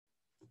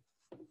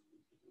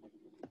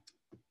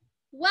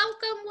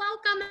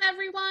Welcome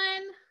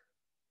everyone.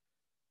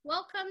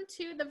 Welcome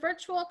to the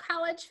virtual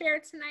college fair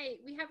tonight.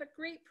 We have a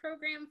great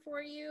program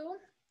for you.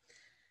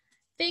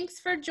 Thanks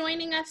for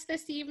joining us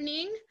this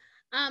evening.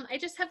 I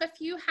just have a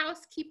few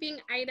housekeeping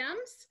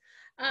items.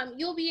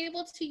 You'll be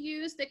able to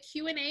use the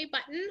Q&A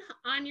button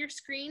on your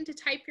screen to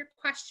type your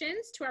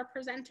questions to our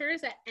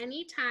presenters at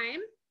any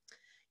time.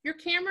 Your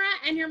camera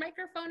and your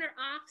microphone are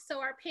off, so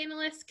our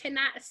panelists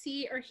cannot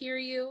see or hear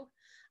you.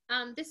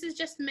 This is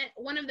just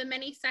one of the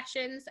many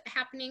sessions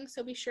happening,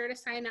 so be sure to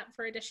sign up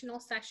for additional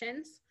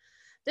sessions.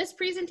 This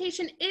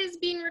presentation is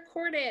being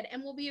recorded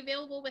and will be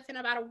available within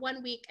about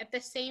 1 week at the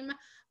same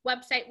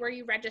website where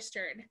you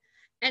registered.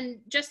 And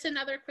just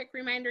another quick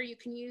reminder, you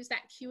can use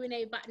that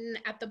Q&A button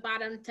at the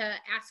bottom to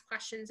ask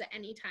questions at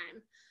any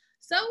time.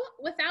 So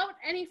without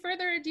any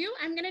further ado,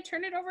 I'm going to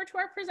turn it over to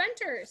our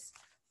presenters.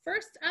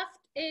 First up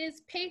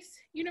is Pace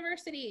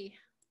University.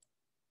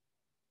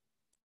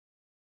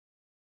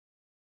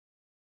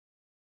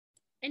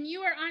 And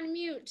you are on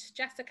mute,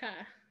 Jessica.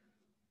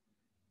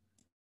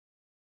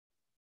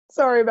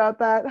 Sorry about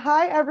that.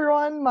 Hi,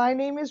 everyone. My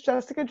name is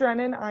Jessica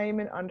Drennan. I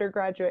am an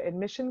undergraduate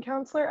admission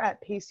counselor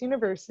at Pace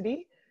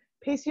University.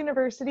 Pace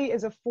University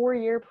is a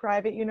 4-year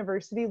private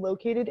university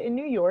located in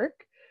New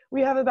York.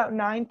 We have about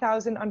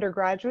 9,000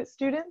 undergraduate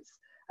students.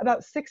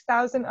 About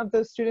 6,000 of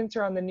those students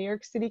are on the New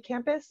York City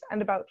campus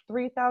and about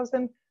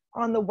 3,000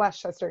 on the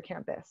Westchester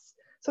campus.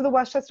 So the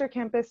Westchester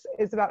campus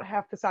is about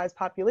half the size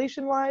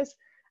population-wise,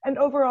 and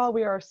overall,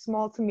 we are a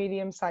small to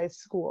medium-sized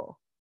school.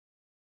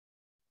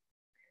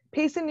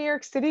 Pace in New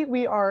York City,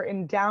 we are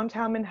in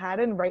downtown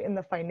Manhattan, right in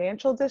the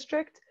financial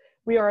district.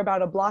 We are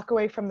about a block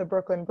away from the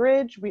Brooklyn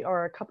Bridge. We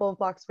are a couple of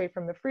blocks away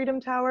from the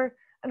Freedom Tower,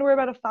 and we're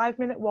about a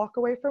 5-minute walk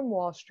away from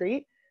Wall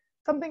Street.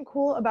 Something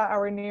cool about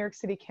our New York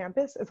City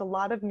campus is a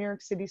lot of New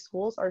York City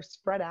schools are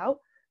spread out,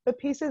 but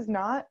Pace is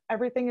not.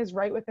 Everything is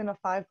right within a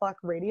 5-block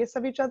radius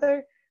of each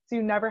other, so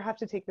you never have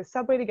to take the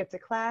subway to get to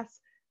class.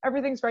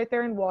 Everything's right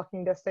there in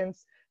walking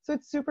distance, so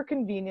it's super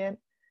convenient.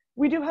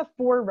 We do have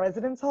 4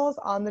 residence halls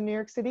on the New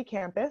York City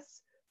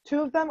campus.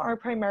 2 of them are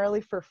primarily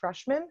for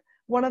freshmen.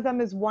 One of them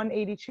is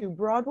 182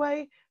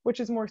 Broadway, which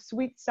is more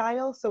suite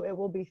style, so it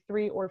will be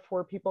 3 or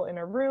 4 people in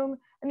a room,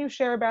 and you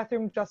share a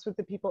bathroom just with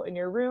the people in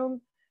your room.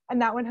 And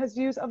that one has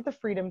views of the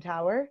Freedom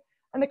Tower.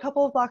 And a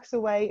couple of blocks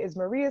away is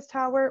Maria's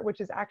Tower,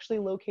 which is actually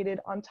located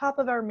on top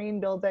of our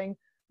main building,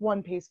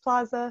 One Pace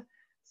Plaza.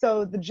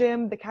 So the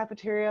gym, the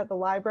cafeteria, the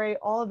library,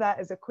 all of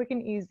that is a quick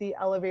and easy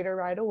elevator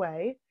ride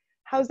away.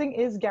 Housing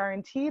is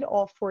guaranteed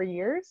all 4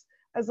 years,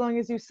 as long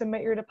as you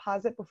submit your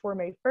deposit before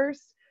May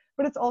 1st,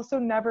 but it's also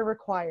never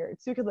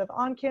required. So you could live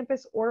on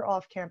campus or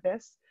off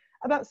campus.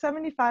 About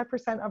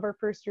 75% of our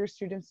first-year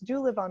students do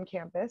live on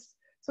campus,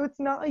 so it's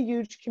not a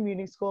huge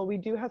community school. We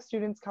do have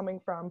students coming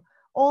from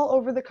all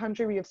over the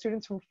country. We have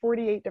students from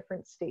 48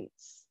 different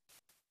states.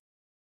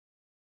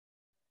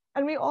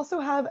 And we also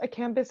have a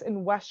campus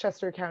in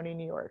Westchester County,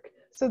 New York.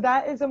 So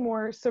that is a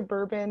more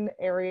suburban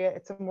area.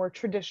 It's a more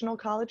traditional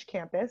college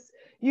campus.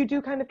 You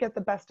do kind of get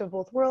the best of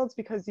both worlds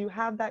because you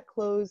have that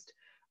closed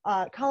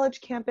college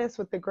campus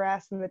with the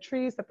grass and the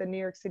trees that the New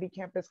York City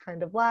campus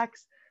kind of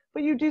lacks,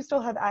 but you do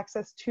still have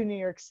access to New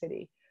York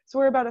City. So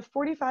we're about a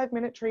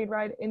 45-minute train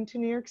ride into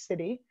New York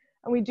City,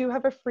 and we do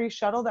have a free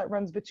shuttle that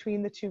runs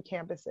between the 2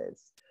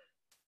 campuses.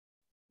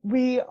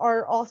 We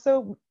are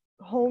also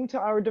home to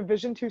our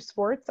Division II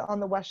sports on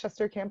the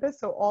Westchester campus.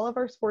 So all of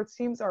our sports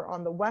teams are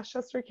on the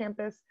Westchester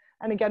campus.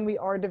 And again, we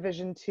are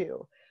Division II.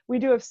 We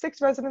do have 6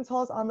 residence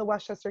halls on the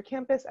Westchester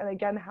campus. And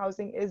again,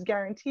 housing is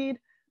guaranteed,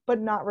 but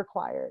not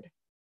required.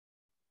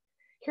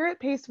 Here at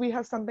Pace, we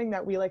have something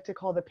that we like to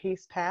call the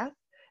Pace Path.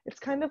 It's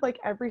kind of like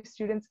every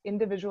student's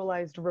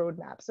individualized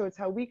roadmap. So it's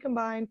how we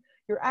combine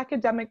your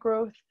academic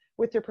growth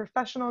with your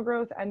professional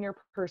growth and your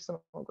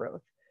personal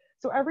growth.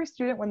 So every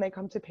student, when they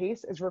come to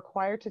Pace, is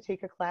required to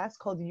take a class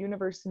called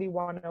University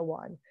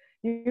 101.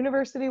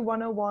 University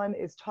 101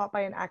 is taught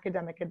by an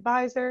academic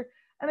advisor,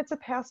 and it's a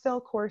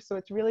pastel course, so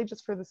it's really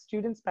just for the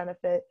student's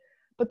benefit.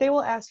 But they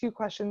will ask you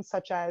questions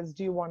such as,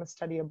 do you want to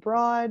study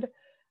abroad?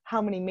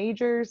 How many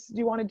majors do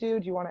you want to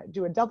do? Do you want to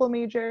do a double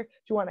major? Do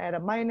you want to add a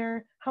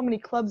minor? How many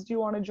clubs do you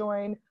want to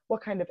join?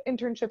 What kind of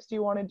internships do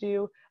you want to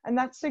do? And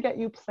that's to get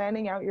you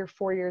planning out your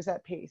 4 years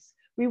at Pace.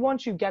 We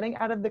want you getting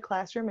out of the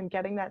classroom and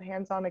getting that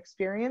hands-on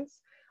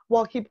experience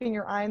while keeping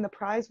your eye on the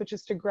prize, which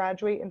is to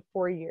graduate in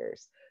 4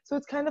 years. So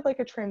it's kind of like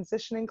a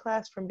transitioning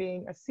class from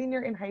being a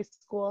senior in high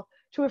school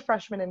to a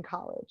freshman in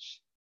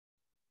college.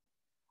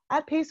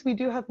 At Pace, we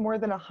do have more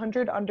than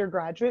 100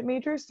 undergraduate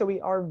majors, so we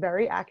are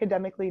very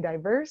academically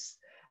diverse.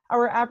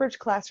 Our average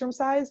classroom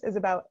size is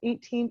about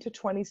 18 to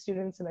 20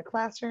 students in a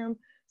classroom,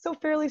 so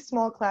fairly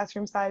small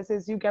classroom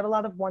sizes. You get a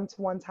lot of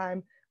one-to-one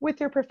time with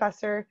your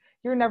professor.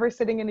 You're never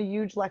sitting in a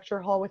huge lecture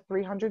hall with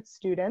 300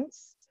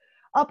 students.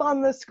 Up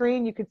on the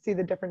screen, you could see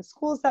the different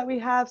schools that we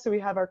have. So we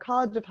have our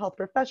College of Health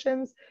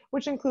Professions,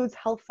 which includes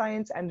health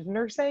science and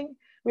nursing.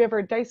 We have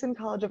our Dyson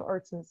College of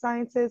Arts and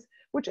Sciences,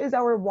 which is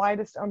our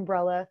widest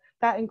umbrella.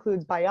 That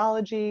includes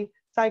biology,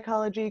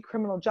 psychology,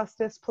 criminal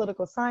justice,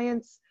 political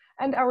science,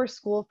 and our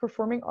School of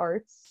Performing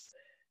Arts.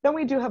 Then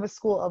we do have a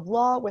School of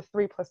Law with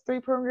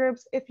 3+3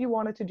 programs if you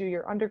wanted to do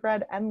your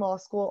undergrad and law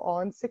school all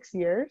in 6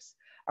 years,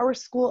 our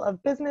School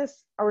of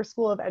Business, our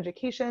School of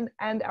Education,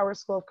 and our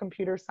School of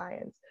Computer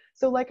Science.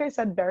 So like I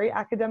said, very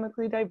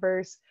academically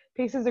diverse.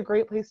 PACE is a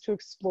great place to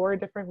explore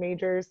different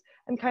majors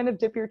and kind of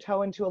dip your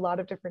toe into a lot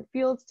of different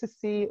fields to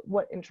see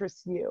what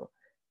interests you.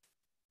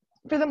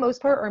 For the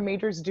most part, our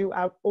majors do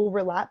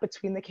overlap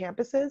between the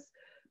campuses,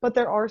 but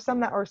there are some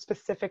that are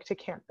specific to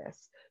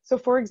campus. So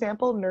for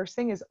example,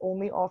 nursing is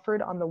only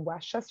offered on the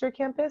Westchester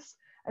campus,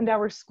 and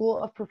our School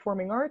of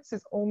Performing Arts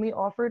is only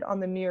offered on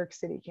the New York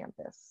City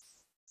campus.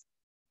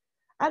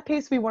 At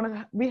PACE,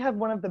 we have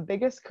one of the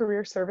biggest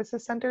career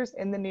services centers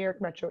in the New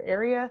York metro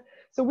area,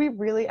 so we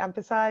really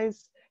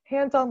emphasize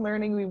hands-on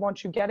learning. We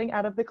want you getting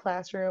out of the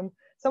classroom.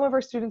 Some of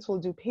our students will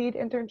do paid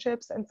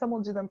internships, and some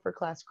will do them for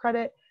class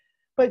credit,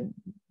 but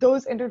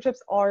those internships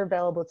are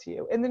available to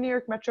you. In the New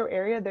York metro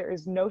area, there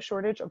is no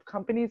shortage of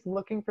companies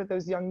looking for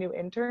those young new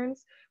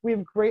interns. We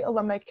have great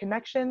alumni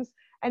connections,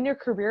 and your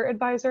career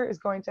advisor is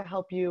going to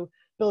help you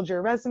build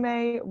your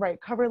resume,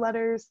 write cover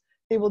letters.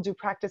 They will do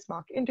practice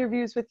mock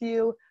interviews with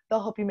you.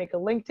 They'll help you make a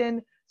LinkedIn.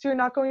 So you're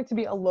not going to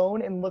be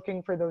alone in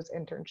looking for those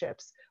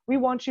internships. We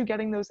want you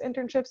getting those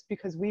internships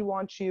because we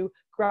want you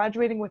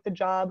graduating with a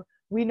job.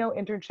 We know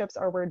internships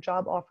are where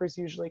job offers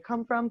usually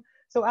come from.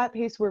 So at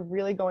PACE, we're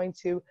really going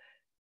to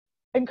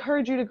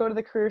encourage you to go to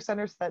the career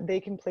center so that they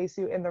can place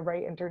you in the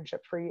right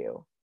internship for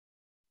you.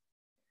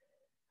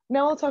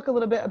 Now I'll talk a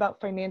little bit about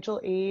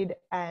financial aid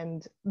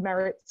and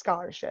merit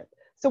scholarship.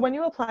 So when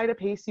you apply to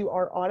PACE, you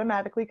are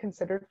automatically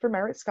considered for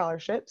merit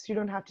scholarships. You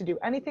don't have to do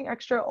anything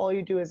extra. All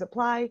you do is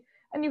apply,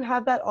 and you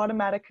have that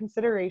automatic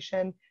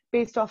consideration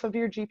based off of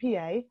your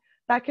GPA.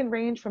 That can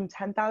range from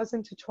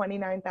 $10,000 to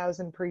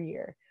 $29,000 per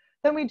year.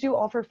 Then we do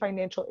offer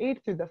financial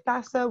aid through the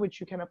FAFSA,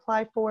 which you can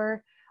apply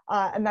for,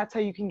 and that's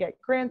how you can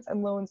get grants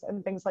and loans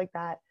and things like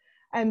that.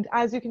 And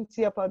as you can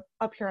see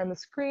up here on the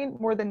screen,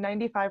 more than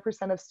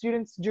 95% of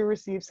students do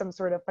receive some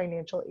sort of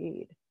financial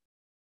aid.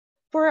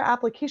 For our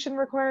application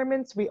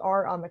requirements, we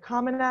are on the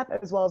Common App,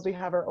 as well as we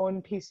have our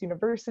own PACE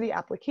University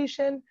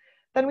application.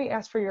 Then we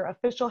ask for your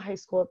official high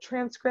school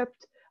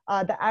transcript.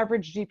 The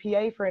average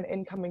GPA for an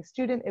incoming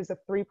student is a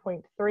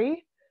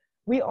 3.3.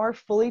 We are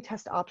fully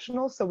test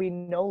optional, so we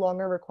no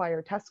longer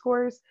require test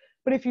scores.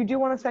 But if you do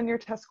want to send your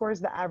test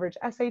scores, the average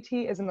SAT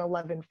is an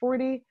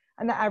 1140,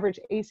 and the average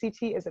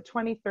ACT is a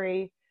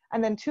 23,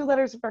 and then 2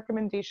 letters of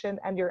recommendation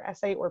and your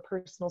essay or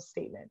personal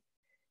statement.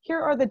 Here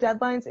are the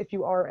deadlines. If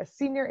you are a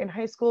senior in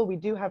high school, we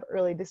do have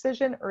early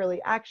decision, early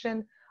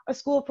action. A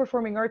School of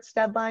Performing Arts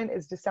deadline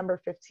is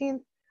December 15th,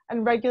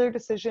 and regular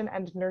decision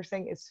and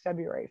nursing is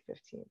February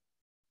 15th.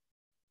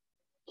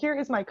 Here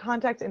is my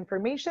contact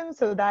information.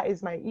 So that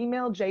is my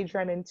email,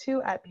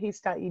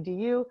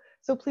 jdrennan2@pace.edu.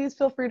 So please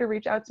feel free to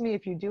reach out to me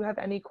if you do have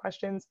any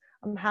questions.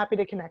 I'm happy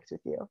to connect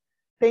with you.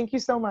 Thank you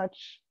so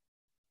much.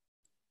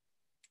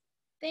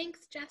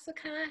 Thanks,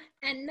 Jessica.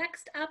 And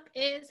next up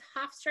is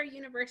Hofstra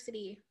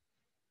University.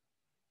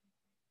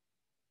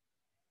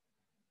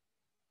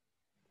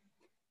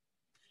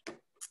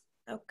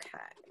 Okay.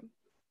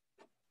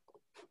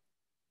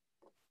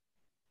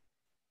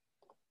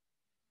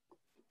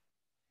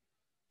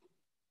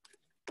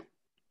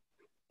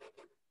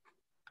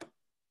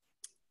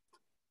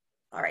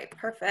 All right,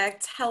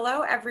 perfect.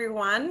 Hello,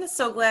 everyone.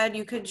 So glad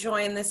you could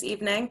join this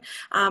evening.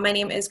 My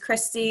name is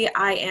Christy.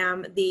 I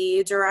am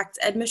the direct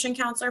admission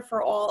counselor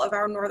for all of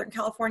our Northern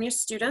California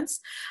students.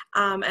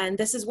 And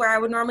this is where I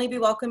would normally be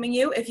welcoming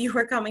you if you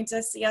were coming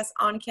to see us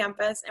on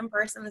campus in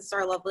person. This is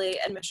our lovely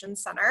admission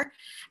center.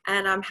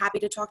 And I'm happy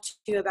to talk to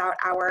you about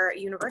our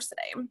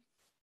university.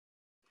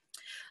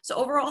 So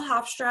overall,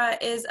 Hofstra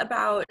is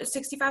about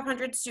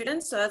 6,500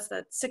 students, so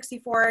that's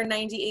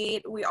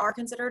 6498. We are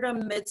considered a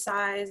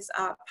mid-size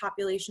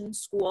population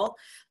school.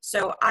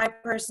 So I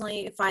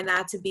personally find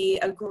that to be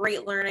a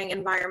great learning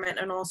environment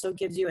and also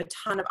gives you a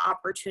ton of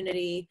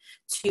opportunity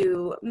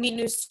to meet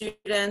new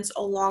students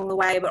along the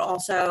way, but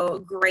also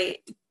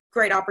great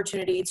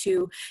opportunity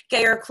to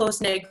get your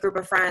close-knit group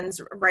of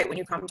friends right when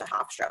you come to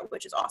Hofstra,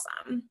 which is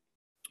awesome.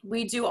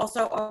 We do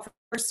also offer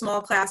small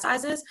class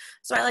sizes.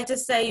 So I like to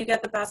say you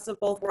get the best of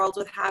both worlds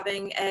with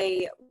having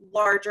a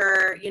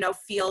larger,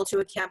 feel to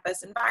a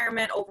campus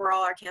environment.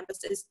 Overall, our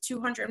campus is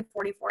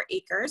 244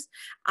 acres.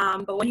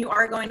 But when you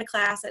are going to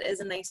class, it is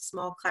a nice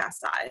small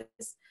class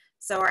size.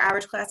 So our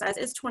average class size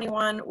is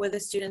 21 with a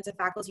student to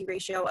faculty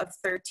ratio of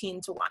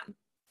 13:1.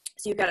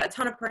 So you've got a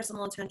ton of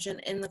personal attention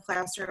in the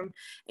classroom,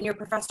 and your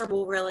professor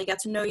will really get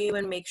to know you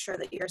and make sure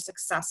that you're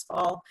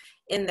successful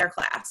in their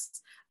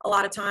class. A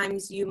lot of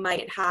times you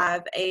might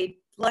have a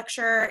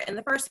lecture in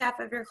the first half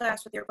of your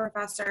class with your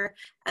professor,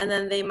 and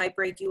then they might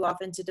break you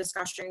off into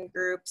discussion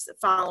groups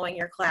following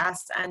your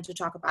class and to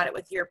talk about it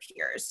with your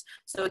peers.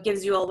 So it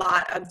gives you a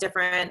lot of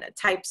different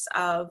types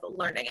of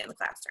learning in the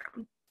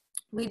classroom.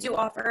 We do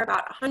offer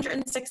about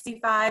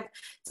 165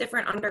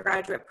 different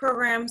undergraduate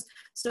programs.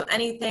 So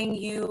anything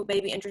you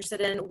may be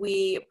interested in,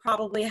 we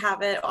probably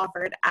have it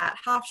offered at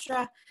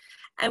Hofstra.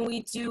 And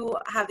we do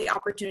have the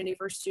opportunity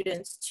for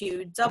students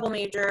to double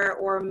major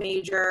or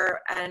major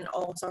and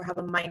also have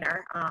a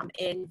minor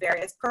in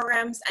various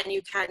programs, and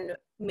you can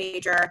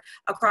major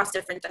across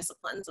different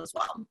disciplines as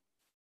well.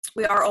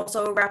 We are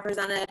also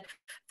represented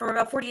from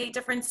about 48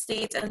 different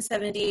states and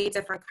 78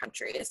 different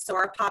countries. So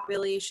our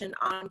population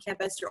on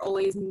campus, you're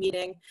always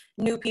meeting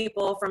new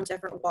people from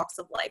different walks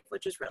of life,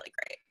 which is really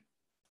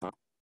great.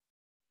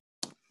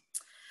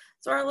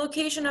 So our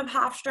location of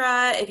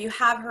Hofstra, if you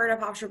have heard of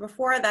Hofstra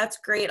before, that's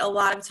great. A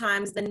lot of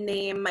times the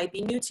name might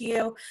be new to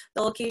you.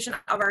 The location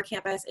of our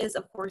campus is,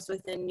 of course,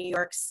 within New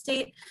York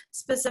State.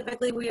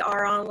 Specifically, we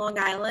are on Long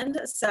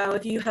Island. So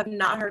if you have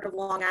not heard of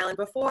Long Island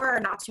before or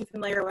not too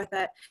familiar with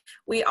it,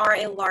 we are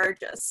a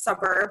large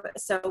suburb.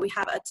 So we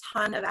have a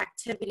ton of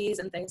activities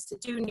and things to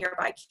do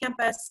nearby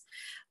campus.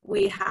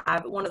 We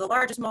have one of the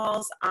largest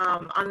malls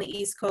on the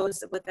East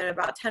Coast within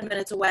about 10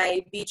 minutes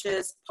away,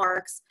 beaches,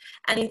 parks,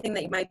 anything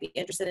that you might be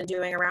interested in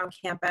doing around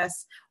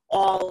campus,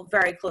 all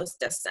very close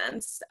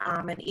distance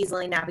and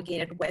easily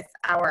navigated with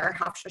our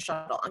Hofstra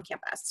shuttle on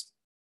campus.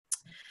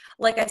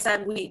 Like I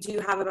said, we do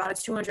have about a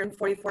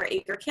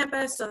 244-acre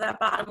campus, so that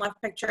bottom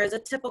left picture is a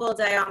typical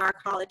day on our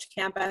college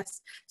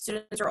campus.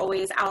 Students are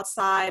always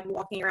outside,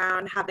 walking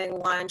around, having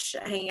lunch,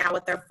 hanging out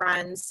with their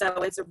friends,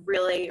 so it's a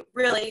really,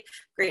 really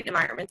great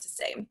environment to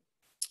see.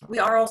 We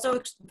are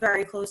also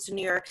very close to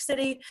New York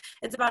City.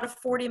 It's about a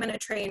 40-minute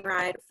train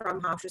ride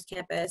from Hofstra's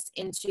campus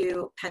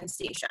into Penn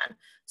Station.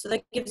 So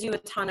that gives you a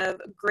ton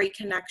of great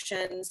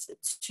connections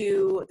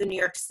to the New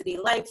York City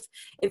life.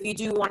 If you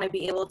do want to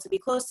be able to be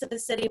close to the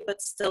city,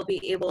 but still be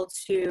able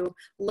to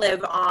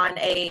live on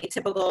a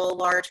typical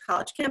large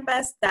college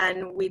campus,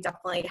 then we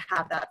definitely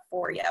have that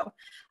for you.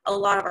 A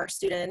lot of our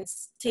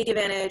students take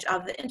advantage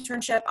of the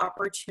internship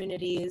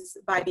opportunities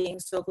by being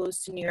so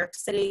close to New York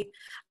City.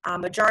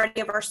 Majority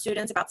of our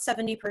students, about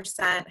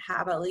 70%,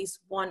 have at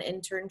least one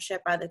internship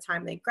by the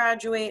time they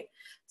graduate.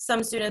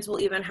 Some students will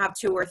even have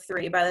 2 or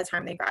 3 by the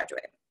time they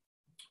graduate.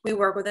 We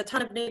work with a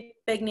ton of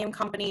big name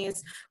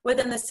companies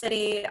within the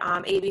city,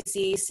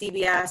 ABC,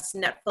 CBS,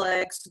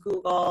 Netflix,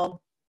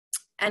 Google,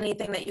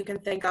 anything that you can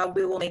think of,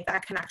 we will make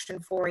that connection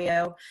for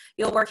you.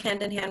 You'll work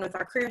hand in hand with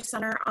our Career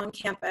Center on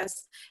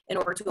campus in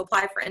order to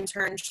apply for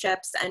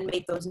internships and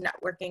make those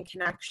networking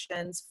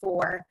connections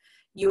for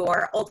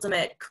your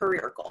ultimate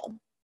career goal.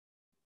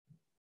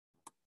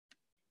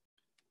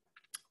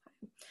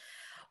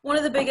 One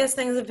of the biggest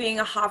things of being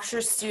a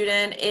Hofstra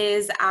student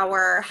is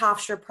our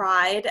Hofstra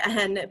pride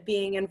and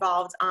being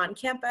involved on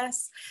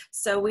campus.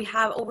 So we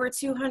have over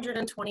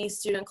 220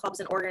 student clubs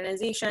and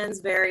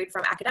organizations, varied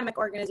from academic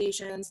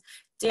organizations,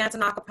 dance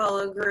and a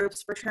cappella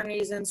groups,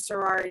 fraternities and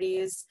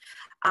sororities.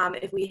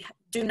 If we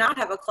do not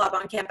have a club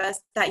on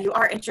campus that you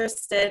are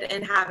interested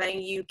in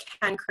having, you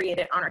can create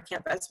it on our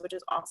campus, which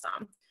is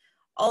awesome.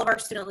 All of our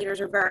student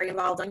leaders are very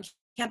involved on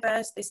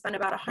campus. They spend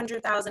about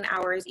 100,000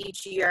 hours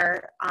each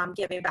year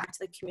giving back to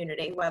the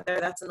community, whether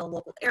that's in the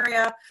local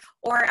area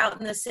or out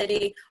in the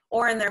city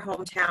or in their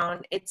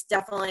hometown. It's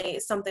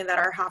definitely something that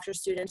our Hofstra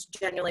students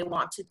genuinely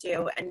want to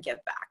do and give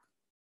back.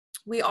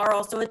 We are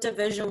also a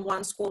Division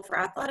I school for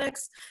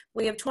athletics.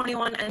 We have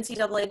 21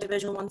 NCAA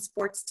Division I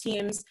sports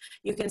teams.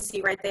 You can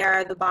see right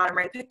there, the bottom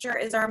right picture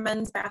is our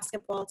men's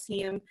basketball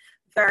team.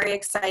 Very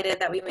excited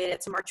that we made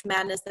it to March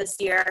Madness this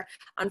year.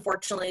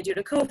 Unfortunately, due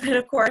to COVID,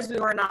 of course, we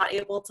were not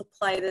able to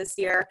play this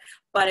year,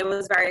 but it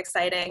was very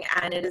exciting,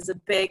 and it is a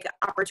big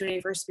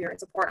opportunity for spirit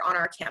support on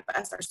our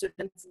campus. Our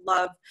students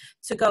love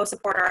to go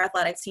support our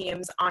athletic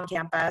teams on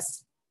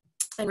campus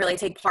and really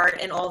take part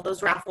in all of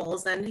those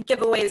raffles and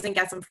giveaways and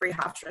get some free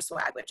Hofstra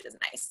swag, which is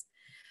nice.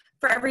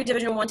 For every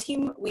Division I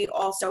team, we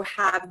also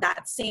have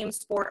that same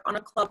sport on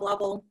a club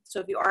level.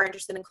 So if you are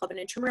interested in club and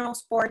intramural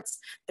sports,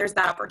 there's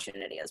that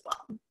opportunity as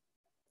well.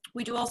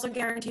 We do also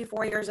guarantee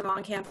 4 years of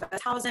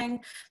on-campus housing,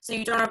 so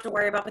you don't have to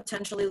worry about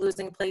potentially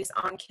losing a place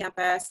on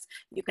campus.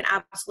 You can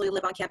absolutely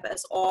live on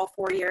campus all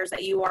 4 years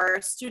that you are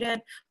a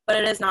student, but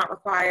it is not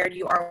required.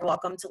 You are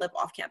welcome to live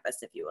off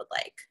campus if you would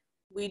like.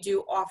 We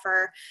do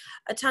offer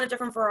a ton of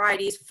different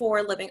varieties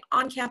for living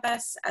on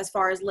campus, as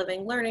far as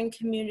living learning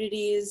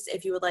communities.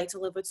 If you would like to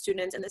live with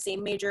students in the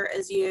same major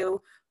as you,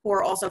 who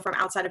are also from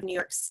outside of New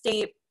York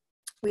State,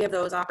 we have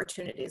those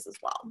opportunities as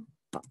well.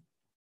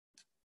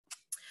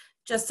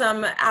 Just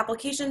some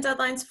application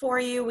deadlines for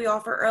you. We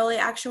offer early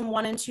action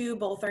 1 and 2,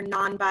 both are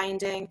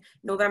non-binding.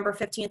 November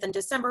 15th and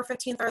December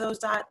 15th are those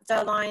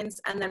deadlines,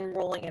 and then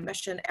rolling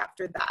admission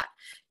after that.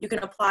 You can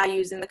apply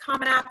using the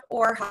Common App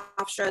or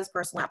Hofstra's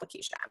personal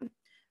application.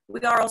 We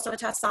are also a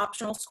test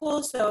optional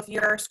school, so if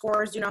your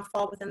scores do not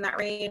fall within that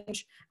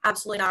range,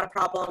 absolutely not a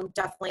problem.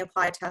 Definitely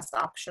apply test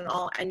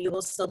optional, and you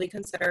will still be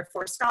considered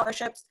for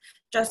scholarships,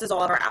 just as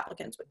all of our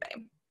applicants would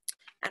be.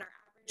 And our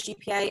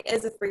average GPA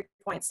is a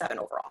 3.7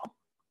 overall.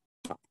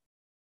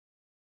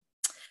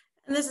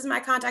 And this is my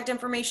contact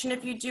information.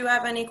 If you do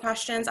have any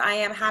questions, I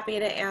am happy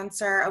to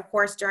answer, of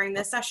course, during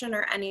this session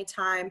or any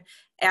time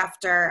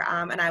after,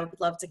 and I would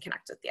love to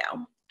connect with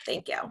you.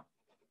 Thank you.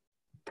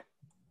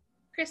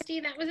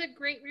 Christy, that was a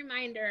great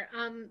reminder.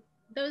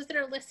 Those that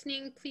are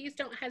listening, please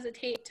don't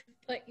hesitate to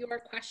put your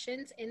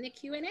questions in the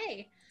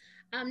Q&A.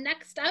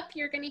 Next up,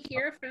 you're going to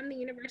hear from the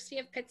University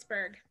of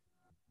Pittsburgh.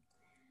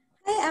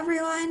 Hi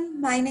everyone,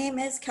 my name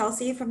is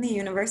Kelsey from the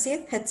University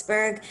of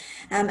Pittsburgh,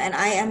 and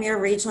I am your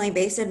regionally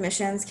based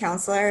admissions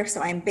counselor.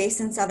 So I'm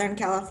based in Southern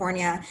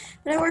California,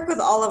 but I work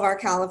with all of our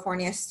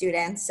California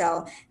students.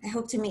 So I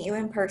hope to meet you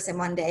in person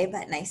one day,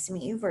 but nice to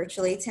meet you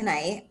virtually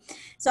tonight.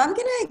 So I'm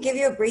going to give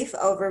you a brief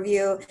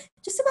overview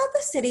just about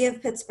the city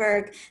of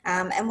Pittsburgh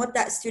and what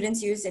that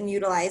students use and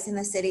utilize in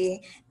the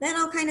city. Then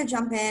I'll kind of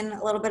jump in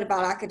a little bit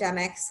about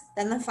academics,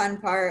 then the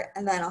fun part,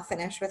 and then I'll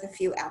finish with a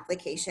few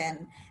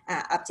application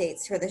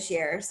updates for this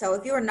year. So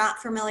if you are not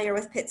familiar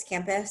with Pitt's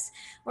campus,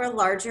 we're a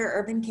larger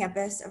urban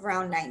campus of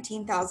around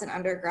 19,000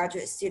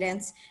 undergraduate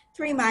students,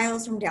 3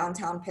 miles from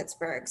downtown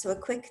Pittsburgh, so a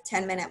quick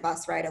 10-minute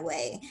bus ride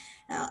away.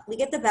 We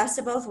get the best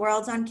of both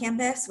worlds on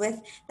campus with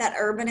that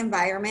urban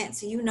environment,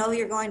 so you know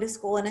you're going to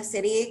school in a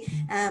city,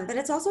 but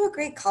it's also a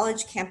great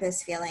college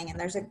campus feeling, and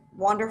there's a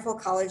wonderful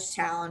college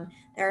town.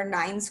 There are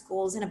 9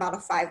 schools in about a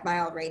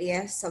 5-mile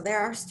radius, so there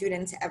are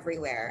students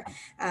everywhere.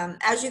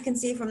 As you can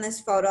see from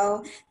this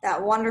photo,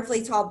 that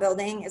wonderfully tall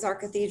building is our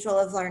Cathedral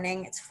of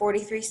Learning. It's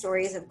 43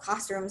 stories of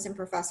classrooms and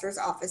professors'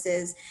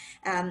 offices,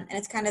 and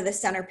it's kind of the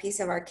centerpiece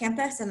of our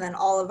campus, and then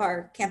all of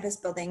our campus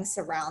buildings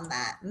surround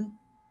that.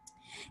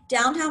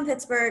 Downtown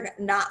Pittsburgh,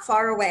 not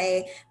far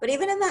away, but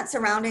even in that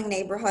surrounding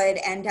neighborhood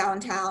and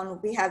downtown,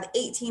 we have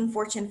 18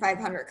 Fortune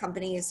 500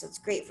 companies, so it's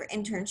great for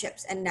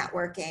internships and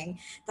networking.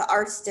 The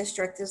Arts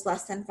District is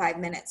less than 5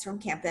 minutes from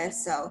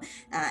campus, so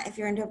if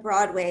you're into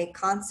Broadway,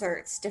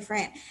 concerts,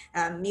 different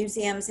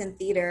museums and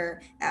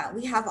theater,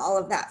 we have all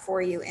of that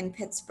for you in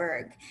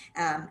Pittsburgh.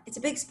 It's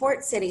a big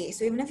sports city,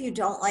 so even if you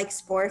don't like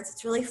sports,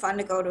 it's really fun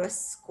to go to a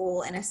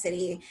school in a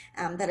city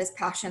that is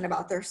passionate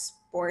about their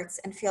sports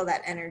and feel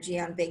that energy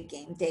on big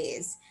game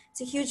days. It's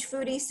a huge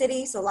foodie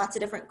city, so lots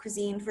of different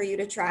cuisine for you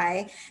to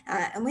try.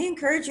 And we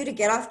encourage you to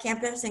get off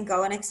campus and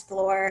go and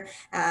explore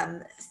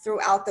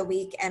throughout the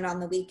week and on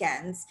the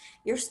weekends.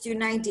 Your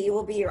student ID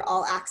will be your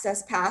all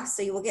access pass,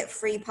 so you will get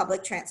free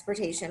public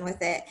transportation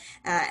with it.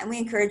 And we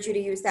encourage you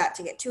to use that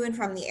to get to and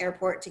from the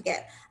airport, to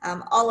get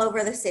all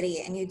over the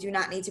city, and you do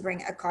not need to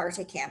bring a car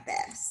to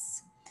campus.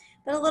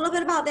 But a little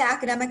bit about the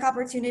academic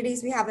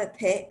opportunities we have at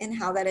Pitt and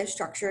how that is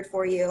structured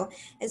for you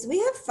is we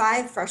have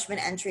 5 freshman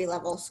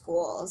entry-level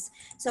schools.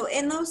 So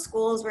in those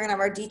schools, we're going to have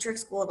our Dietrich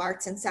School of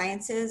Arts and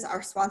Sciences,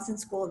 our Swanson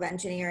School of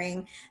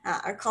Engineering,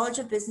 our College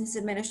of Business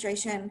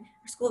Administration,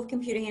 our School of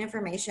Computing and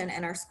Information,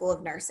 and our School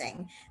of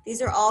Nursing.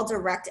 These are all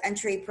direct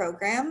entry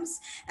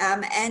programs,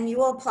 and you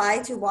will apply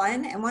to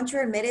one, and once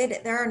you're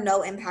admitted, there are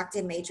no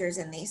impacted majors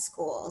in these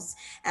schools.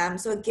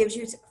 So it gives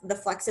you the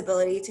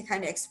flexibility to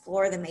kind of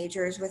explore the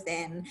majors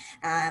within,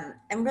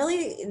 and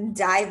really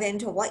dive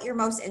into what you're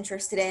most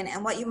interested in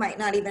and what you might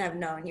not even have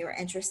known you were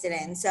interested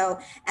in. So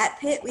at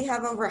Pitt, we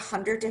have over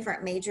 100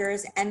 different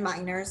majors and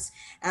minors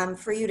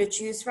for you to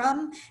choose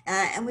from,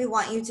 and we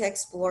want you to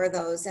explore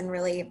those and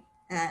really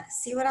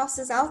see what else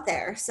is out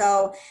there.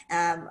 So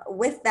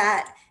with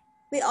that,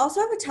 we also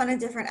have a ton of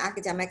different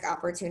academic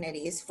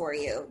opportunities for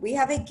you. We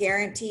have a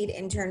guaranteed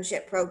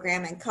internship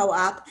program and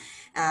co-op.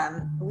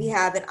 We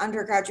have an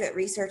undergraduate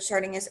research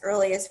starting as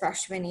early as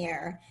freshman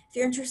year. If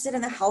you're interested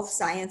in the health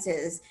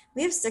sciences,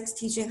 we have 6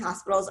 teaching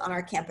hospitals on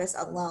our campus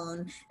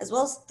alone, as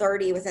well as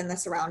 30 within the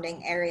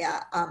surrounding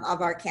area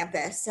of our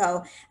campus.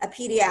 So a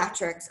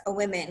pediatrics, a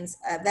women's,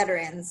 a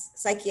veterans,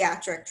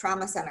 psychiatric,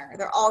 trauma center,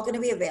 they're all going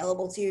to be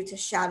available to you to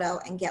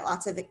shadow and get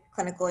lots of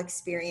clinical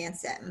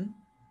experience in.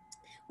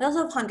 We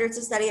also have hundreds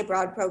of study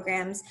abroad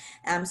programs.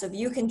 So if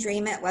you can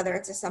dream it, whether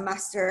it's a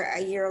semester,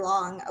 a year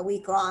long, a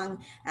week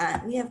long,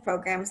 we have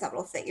programs that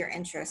will fit your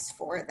interests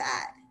for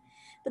that.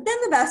 But then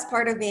the best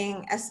part of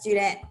being a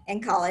student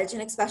in college,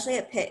 and especially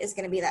at Pitt, is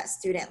going to be that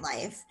student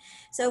life.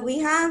 So we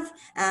have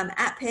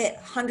at Pitt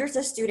hundreds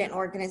of student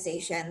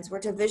organizations. We're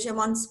Division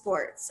I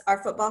sports.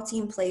 Our football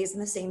team plays in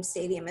the same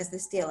stadium as the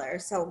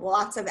Steelers, so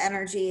lots of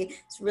energy.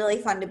 It's really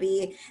fun to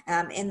be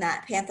in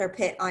that Panther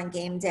Pit on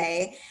game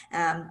day.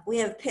 We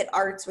have Pitt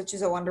Arts, which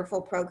is a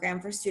wonderful program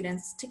for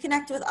students to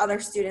connect with other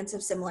students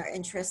of similar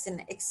interests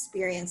and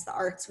experience the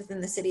arts within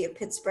the city of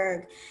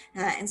Pittsburgh.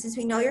 And since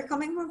we know you're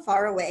coming from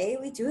far away,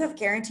 we do have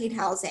guaranteed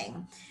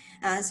housing.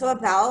 So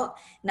about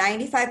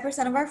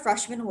 95% of our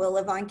freshmen will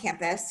live on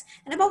campus,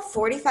 and about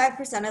 45%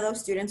 of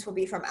those students will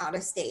be from out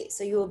of state.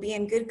 So you will be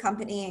in good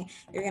company.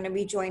 You're going to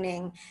be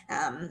joining,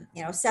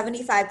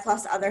 75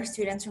 plus other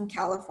students from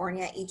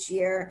California each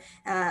year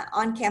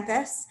on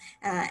campus,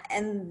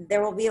 and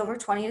there will be over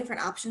 20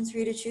 different options for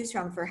you to choose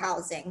from for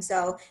housing.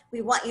 So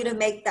we want you to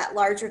make that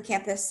larger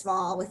campus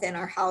small within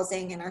our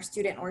housing and our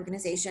student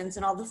organizations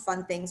and all the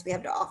fun things we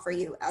have to offer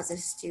you as a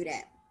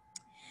student.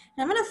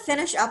 And I'm going to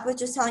finish up with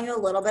just telling you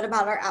a little bit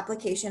about our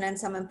application and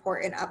some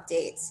important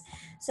updates.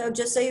 So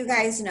just so you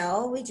guys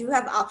know, we do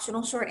have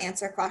optional short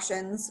answer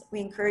questions.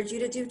 We encourage you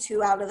to do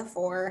 2 out of the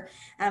 4.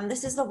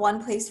 This is the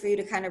one place for you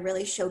to kind of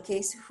really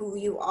showcase who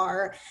you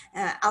are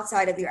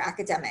outside of your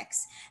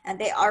academics. And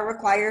they are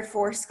required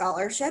for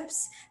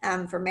scholarships,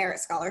 for merit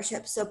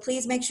scholarships. So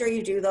please make sure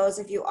you do those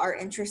if you are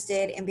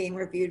interested in being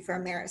reviewed for a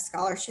merit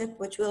scholarship,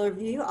 which will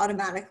review you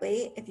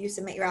automatically if you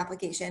submit your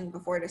application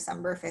before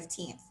December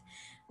 15th.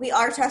 We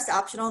are test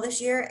optional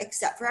this year,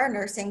 except for our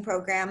nursing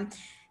program.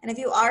 And if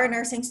you are a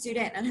nursing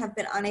student and have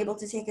been unable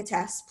to take a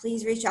test,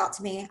 please reach out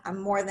to me. I'm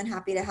more than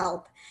happy to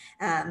help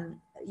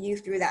you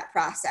through that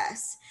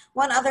process.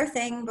 One other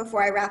thing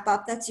before I wrap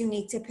up that's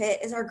unique to Pitt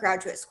is our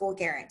graduate school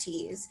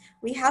guarantees.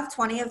 We have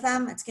 20 of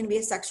them. It's going to be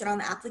a section on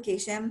the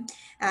application.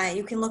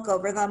 You can look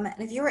over them.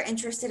 And if you are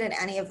interested in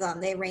any of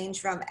them, they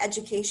range from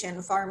education,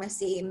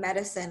 pharmacy,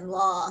 medicine,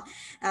 law.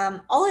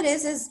 All it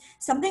is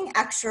something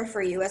extra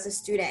for you as a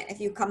student. If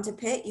you come to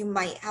Pitt, you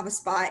might have a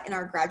spot in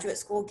our graduate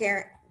school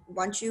guarantee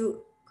once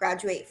you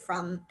graduate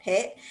from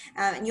Pitt,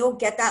 and you'll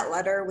get that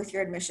letter with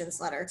your admissions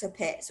letter to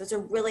Pitt. So it's a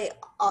really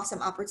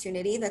awesome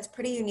opportunity that's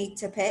pretty unique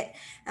to Pitt,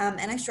 and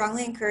I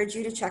strongly encourage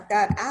you to check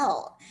that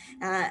out.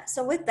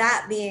 So with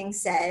that being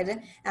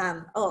said,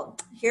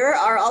 here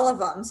are all of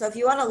them. So if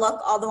you want to look,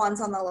 all the ones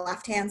on the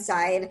left-hand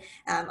side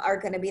are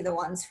going to be the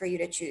ones for you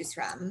to choose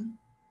from.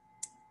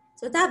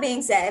 So with that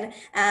being said,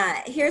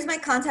 here's my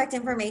contact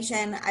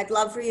information. I'd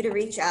love for you to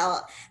reach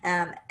out.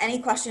 Any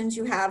questions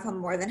you have, I'm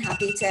more than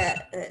happy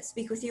to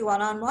speak with you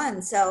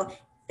one-on-one. So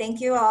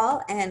thank you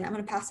all, and I'm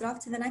going to pass it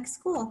off to the next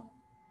school.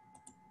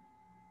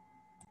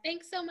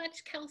 Thanks so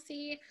much,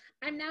 Kelsey.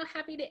 I'm now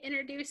happy to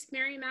introduce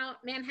Marymount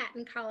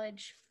Manhattan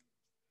College.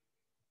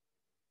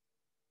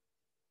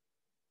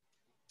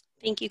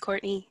 Thank you,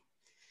 Courtney.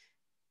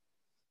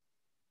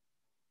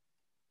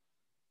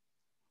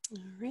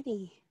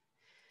 Alrighty.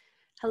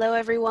 Hello,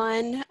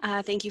 everyone.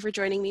 Thank you for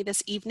joining me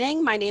this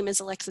evening. My name is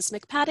Alexis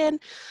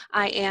McPadden.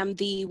 I am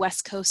the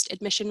West Coast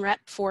admission rep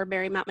for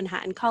Marymount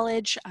Manhattan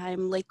College.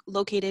 I'm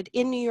located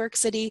in New York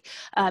City,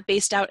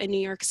 based out in New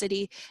York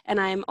City,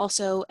 and I'm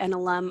also an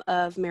alum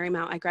of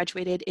Marymount. I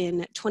graduated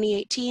in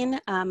 2018,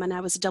 and I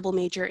was a double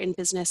major in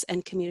business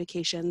and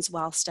communications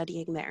while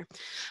studying there.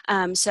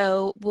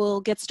 So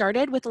we'll get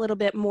started with a little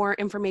bit more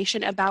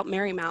information about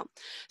Marymount.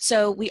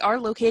 So we are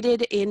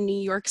located in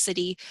New York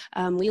City.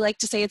 We like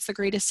to say it's the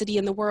greatest city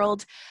in the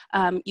world.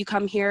 You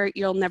come here,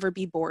 you'll never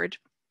be bored.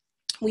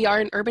 We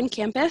are an urban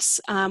campus.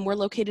 We're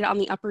located on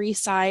the Upper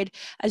East Side.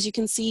 As you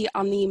can see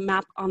on the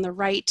map on the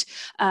right,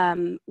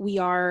 we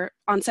are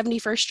on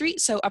 71st Street,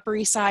 so Upper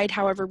East Side.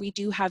 However, we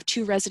do have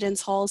 2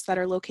 residence halls that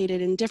are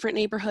located in different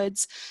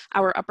neighborhoods.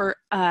 Our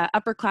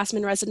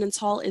upperclassmen residence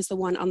hall is the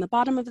one on the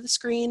bottom of the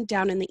screen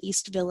down in the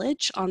East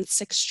Village on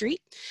 6th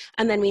Street.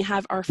 And then we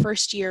have our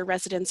first year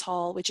residence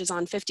hall, which is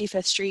on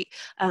 55th Street,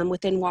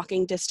 within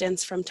walking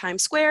distance from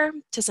Times Square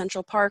to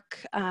Central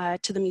Park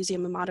to the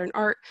Museum of Modern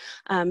Art.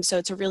 So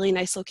it's a really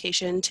nice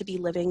location to be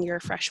living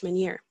your freshman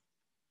year.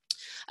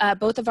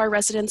 Both of our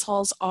residence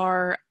halls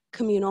are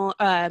communal,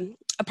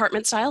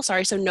 apartment style,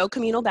 so no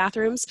communal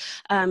bathrooms.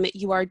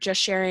 You are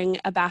just sharing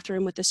a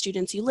bathroom with the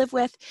students you live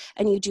with,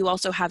 and you do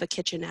also have a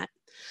kitchenette.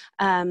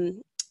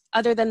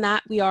 Other than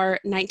that, we are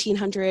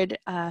 1,900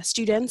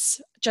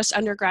 students, just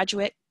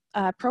undergraduate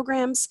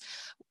programs.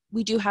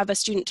 We do have a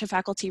student to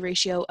faculty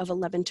ratio of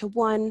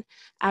 11:1.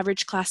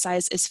 Average class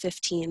size is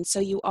 15.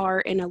 So you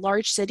are in a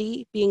large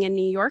city, being in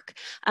New York.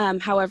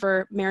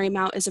 However,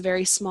 Marymount is a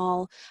very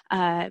small,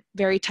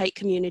 very tight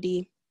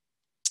community.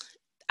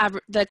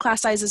 The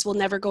class sizes will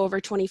never go over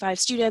 25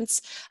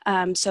 students.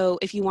 So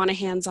if you want a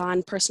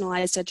hands-on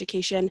personalized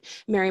education,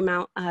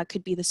 Marymount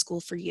could be the school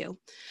for you.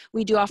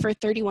 We do offer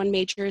 31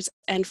 majors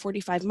and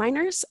 45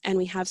 minors, and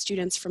we have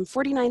students from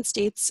 49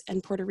 states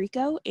and Puerto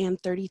Rico and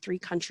 33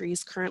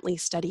 countries currently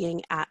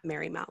studying at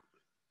Marymount.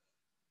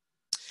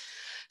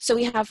 So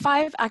we have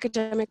 5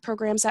 academic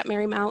programs at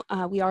Marymount.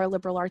 We are a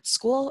liberal arts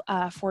school,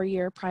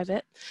 4-year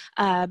private.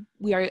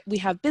 We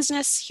have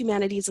business,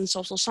 humanities and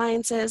social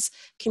sciences,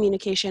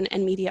 communication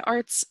and media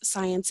arts,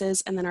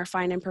 sciences, and then our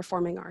fine and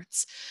performing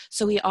arts.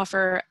 So we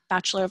offer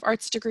Bachelor of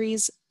Arts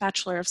degrees,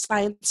 Bachelor of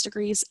Science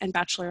degrees, and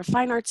Bachelor of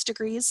Fine Arts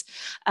degrees.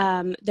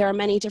 There are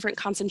many different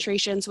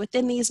concentrations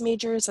within these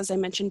majors. As I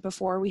mentioned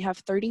before, we have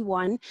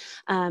 31.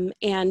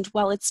 And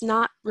while it's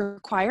not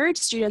required,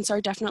 students are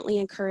definitely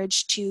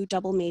encouraged to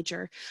double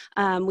major.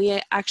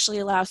 We actually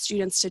allow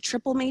students to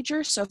triple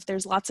major. So if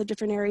there's lots of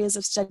different areas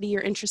of study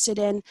you're interested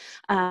in,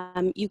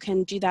 you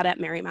can do that at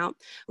Marymount.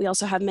 We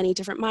also have many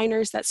different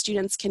minors that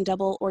students can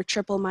double or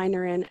triple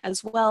minor in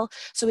as well.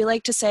 So we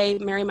like to say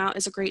Marymount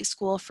is a great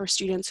school for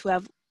students who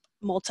have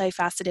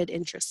multifaceted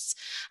interests.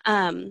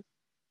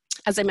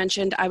 As I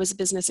mentioned, I was a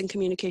business and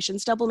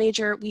communications double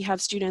major. We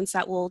have students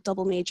that will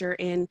double major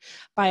in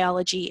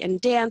biology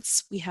and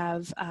dance. We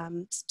have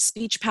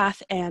speech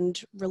path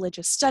and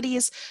religious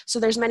studies. So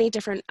there's many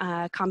different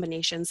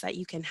combinations that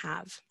you can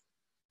have.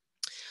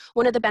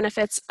 One of the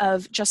benefits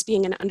of just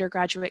being an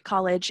undergraduate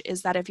college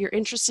is that if you're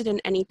interested in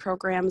any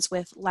programs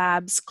with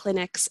labs,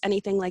 clinics,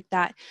 anything like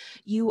that,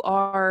 you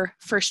are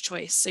first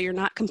choice. So you're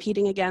not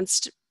competing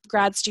against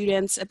grad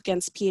students,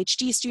 against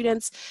PhD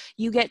students.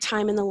 You get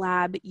time in the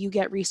lab, you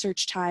get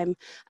research time.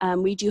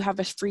 We do have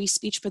a free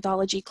speech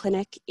pathology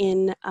clinic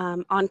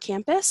on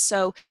campus.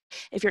 So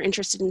if you're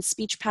interested in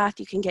speech path,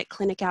 you can get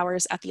clinic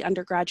hours at the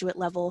undergraduate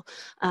level.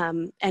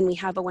 And we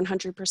have a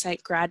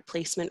 100% grad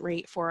placement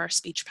rate for our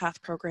speech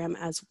path program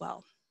as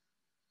well.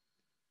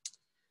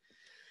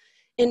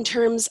 In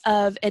terms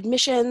of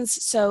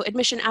admissions, so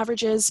admission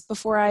averages,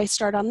 before I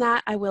start on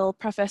that, I will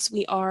preface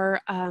we are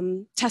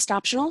test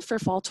optional for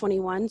fall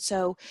 21.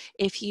 So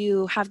if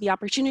you have the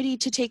opportunity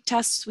to take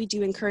tests, we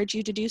do encourage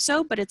you to do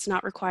so, but it's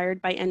not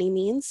required by any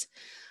means.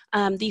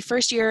 The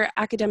first year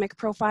academic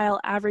profile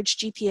average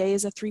GPA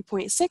is a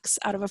 3.6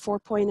 out of a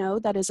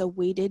 4.0. That is a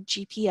weighted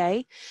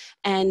GPA.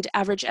 And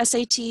average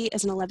SAT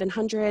is an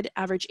 1100,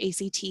 average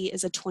ACT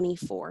is a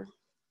 24.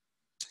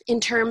 In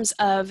terms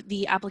of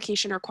the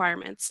application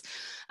requirements.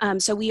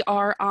 So we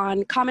are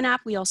on Common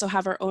App. We also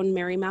have our own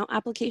Marymount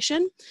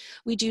application.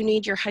 We do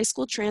need your high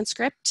school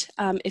transcript.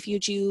 If you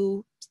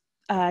do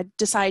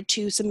decide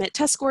to submit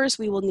test scores,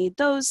 we will need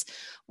those,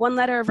 one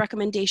letter of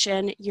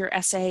recommendation, your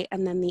essay,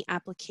 and then the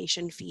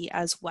application fee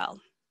as well.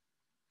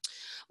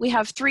 We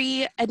have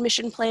 3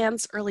 admission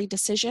plans: early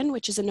decision,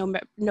 which is a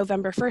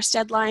November 1st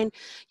deadline.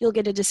 You'll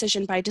get a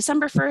decision by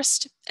December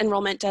 1st.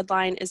 Enrollment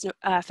deadline is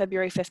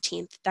February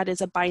 15th. That is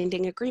a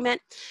binding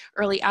agreement.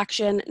 Early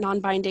action,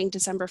 non-binding,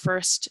 December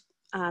 1st.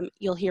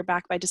 You'll hear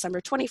back by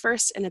December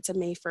 21st, and it's a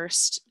May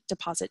 1st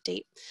deposit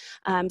date.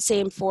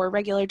 Same for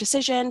regular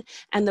decision,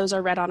 and those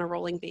are read on a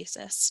rolling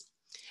basis.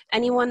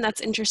 Anyone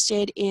that's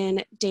interested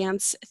in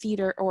dance,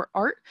 theater, or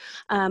art,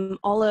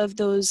 all of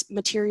those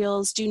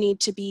materials do need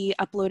to be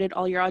uploaded.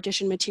 All your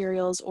audition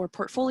materials or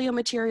portfolio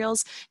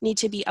materials need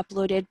to be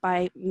uploaded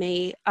by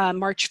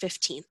March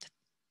 15th.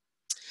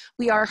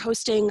 We are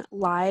hosting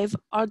live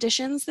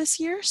auditions this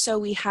year, so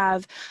we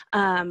have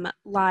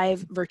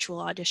live virtual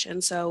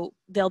auditions. So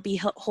they'll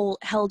be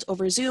held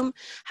over Zoom.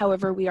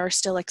 However, we are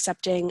still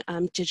accepting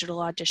digital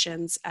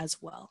auditions as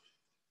well.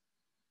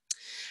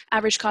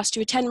 Average cost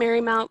to attend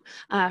Marymount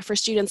for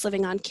students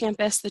living on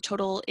campus, the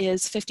total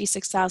is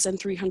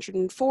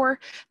 $56,304.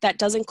 That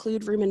does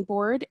include room and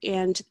board,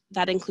 and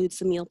that includes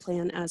the meal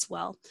plan as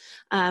well.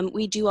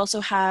 We do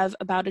also have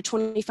about a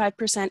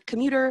 25%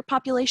 commuter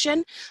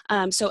population.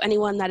 So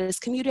anyone that is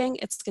commuting,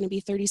 it's going to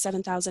be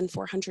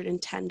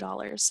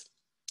 $37,410.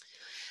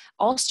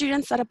 All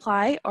students that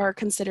apply are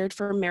considered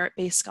for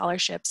merit-based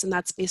scholarships, and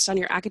that's based on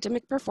your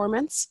academic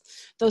performance.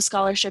 Those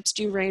scholarships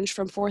do range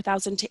from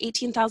 $4,000 to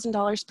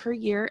 $18,000 per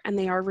year, and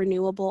they are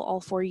renewable all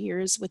 4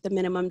 years with the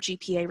minimum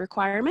GPA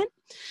requirement.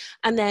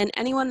 And then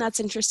anyone that's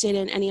interested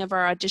in any of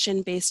our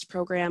audition-based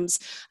programs,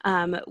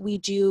 we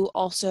do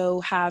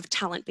also have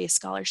talent-based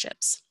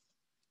scholarships.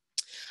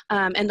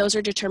 And those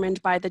are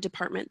determined by the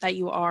department that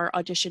you are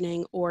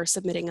auditioning or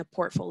submitting a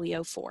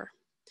portfolio for.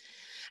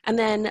 And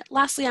then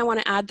lastly, I want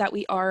to add that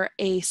we are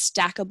a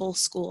stackable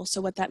school. So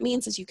what that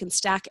means is you can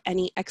stack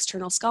any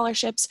external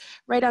scholarships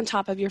right on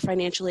top of your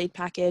financial aid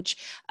package,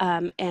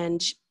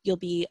 and you'll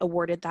be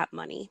awarded that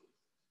money.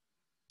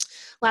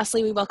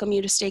 Lastly, we welcome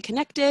you to stay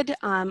connected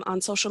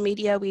on social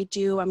media.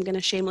 I'm going to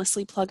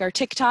shamelessly plug our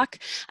TikTok.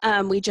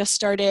 We just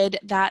started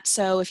that,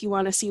 so if you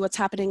want to see what's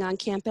happening on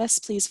campus,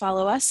 please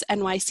follow us,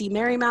 NYC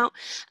Marymount.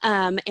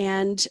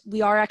 And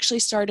we are actually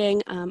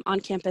starting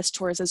on-campus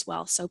tours as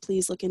well, so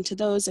please look into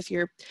those if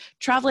you're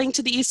traveling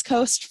to the East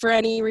Coast for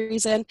any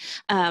reason.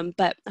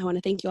 But I want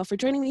to thank you all for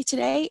joining me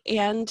today,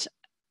 and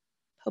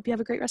hope you have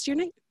a great rest of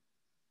your night.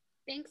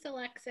 Thanks,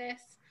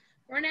 Alexis.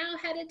 We're now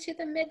headed to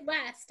the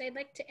Midwest. I'd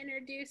like to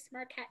introduce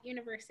Marquette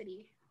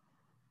University.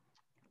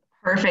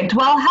 Perfect.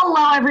 Well,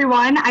 hello,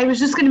 everyone. I was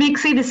just going to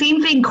say the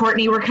same thing,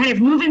 Courtney. We're kind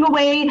of moving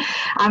away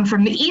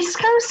from the East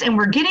Coast, and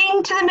we're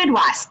getting to the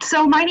Midwest.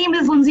 So my name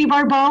is Lindsay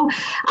Barbeau.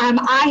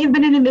 I have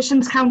been an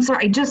admissions counselor.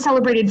 I just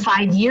celebrated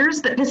 5 years,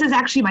 but this is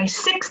actually my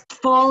 6th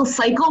fall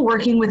cycle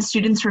working with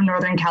students from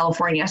Northern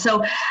California.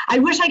 So I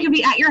wish I could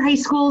be at your high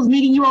schools,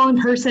 meeting you all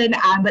in person,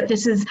 but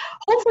this is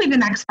hopefully the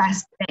next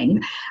best thing.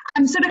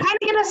 So to kind of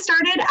get us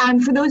started,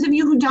 for those of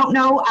you who don't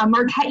know,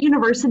 Marquette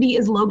University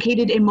is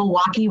located in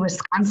Milwaukee,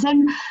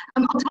 Wisconsin.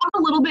 I'll talk a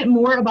little bit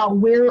more about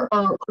where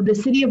the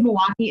city of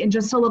Milwaukee in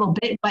just a little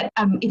bit, but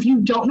if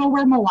you don't know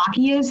where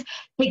Milwaukee is,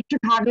 take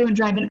Chicago and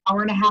drive an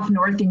hour-and-a-half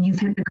north and you've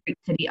hit the great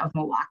city of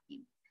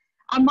Milwaukee.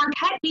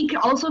 Marquette, we can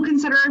also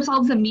consider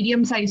ourselves a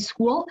medium-sized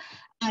school,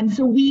 and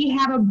so we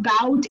have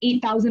about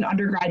 8,000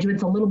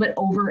 undergraduates, a little bit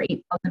over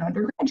 8,000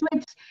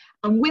 undergraduates.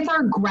 With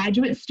our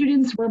graduate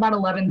students, we're about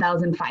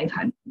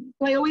 11,500.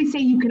 So I always say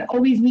you can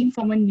always meet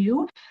someone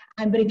new,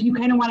 but if you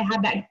kind of want to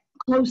have that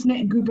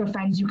close-knit group of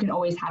friends, you can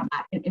always have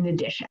that in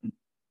addition.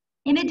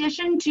 In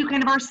addition to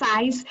kind of our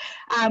size,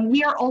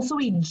 we are also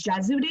a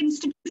Jesuit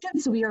institution,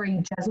 so we are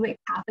a Jesuit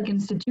Catholic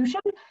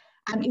institution.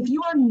 If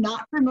you are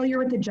not familiar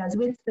with the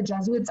Jesuits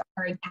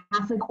are a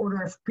Catholic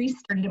order of priests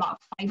started about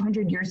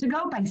 500 years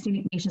ago by St.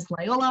 Ignatius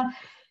Loyola.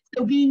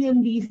 So being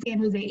in the San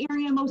Jose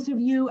area, most of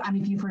you,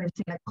 if you've heard of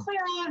Santa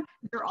Clara,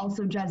 they're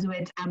also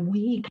Jesuit.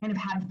 We kind of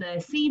have the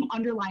same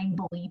underlying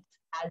beliefs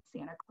as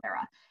Santa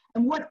Clara.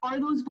 And what are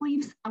those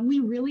beliefs? We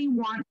really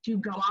want to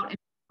go out and make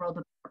the world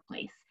a better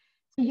place.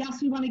 So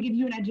yes, we want to give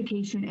you an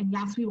education, and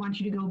yes, we want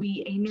you to go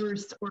be a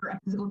nurse or a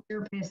physical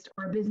therapist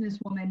or a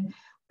businesswoman,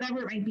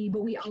 whatever it might be,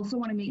 but we also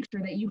want to make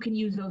sure that you can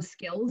use those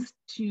skills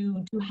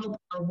to help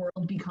our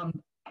world become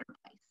a better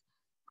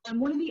place.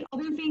 One of the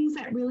other things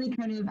that really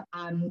kind of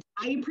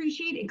I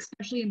appreciate,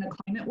 especially in the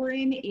climate we're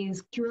in,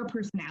 is cura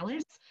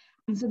personalis.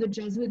 And so the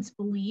Jesuits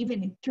believe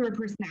in cura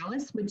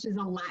personalis, which is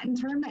a Latin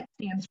term that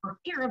stands for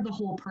care of the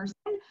whole person.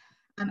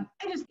 I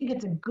just think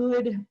it's a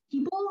good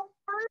people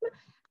term.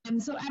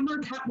 And so at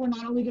Marquette, we're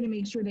not only going to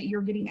make sure that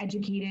you're getting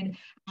educated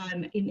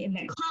in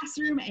that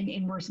classroom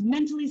and we're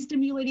mentally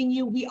stimulating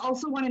you, we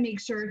also want to make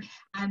sure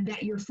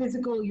that your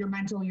physical, your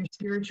mental, your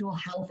spiritual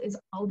health is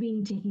all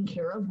being taken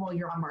care of while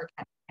you're on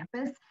Marquette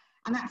campus.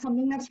 And that's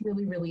something that's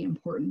really, really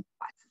important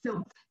to us.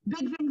 So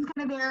big things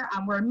kind of there.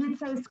 We're a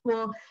mid-sized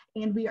school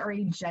and we are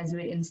a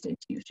Jesuit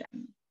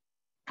institution.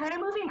 Kind of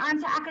moving on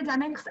to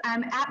academics,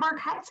 at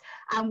Marquette,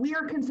 we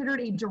are considered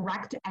a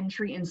direct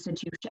entry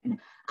institution.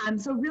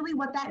 So really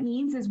what that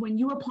means is when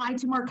you apply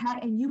to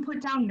Marquette and you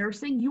put down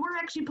nursing, you are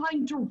actually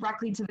applying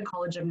directly to the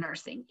College of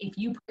Nursing. If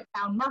you put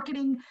down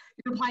marketing,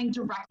 you're applying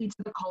directly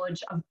to the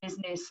College of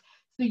Business.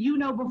 So you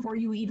know before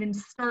you even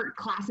start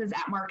classes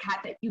at Marquette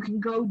that you can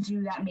go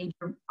do that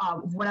major,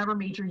 whatever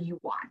major you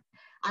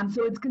want.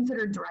 So it's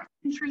considered direct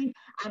entry,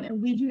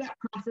 and we do that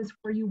process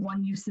for you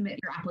when you submit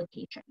your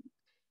application.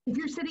 If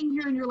you're sitting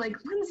here and you're like,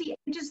 Lindsay,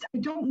 I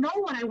don't know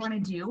what I want to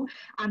do,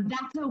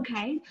 that's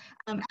okay.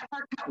 At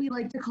Marquette, we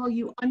like to call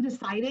you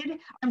undecided.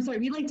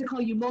 We like to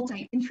call you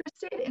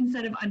multi-interested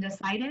instead of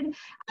undecided.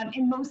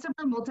 And most of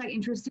our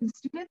multi-interested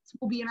students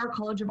will be in our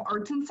College of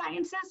Arts and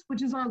Sciences,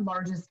 which is our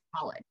largest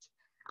college.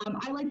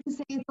 I like to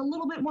say it's a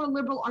little bit more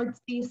liberal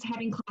arts-based,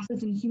 having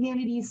classes in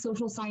humanities,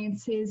 social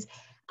sciences,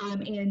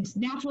 and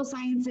natural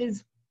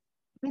sciences.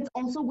 It's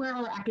also where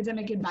our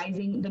academic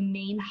advising, the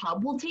main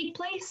hub, will take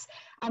place.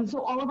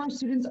 So all of our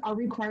students are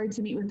required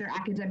to meet with their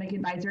academic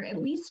advisor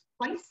at least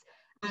twice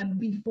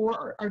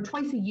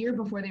twice a year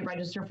before they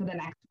register for the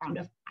next round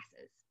of classes.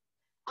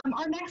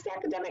 Our next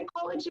academic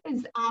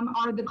colleges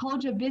are the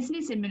College of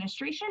Business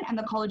Administration and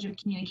the College of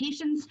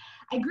Communications.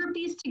 I group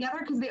these together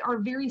because they are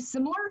very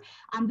similar.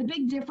 The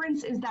big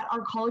difference is that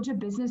our College of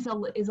Business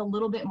is a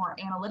little bit more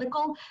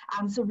analytical,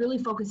 so really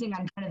focusing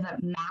on kind of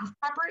the math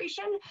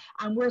preparation,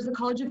 whereas the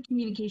College of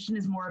Communication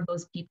is more of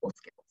those people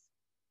skills.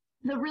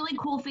 The really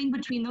cool thing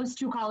between those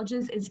two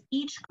colleges is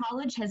each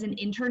college has an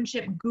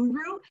internship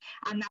guru,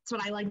 and that's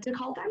what I like to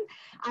call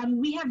them.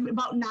 We have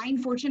about 9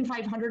 Fortune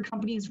 500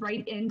 companies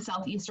right in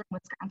southeastern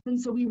Wisconsin,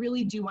 so we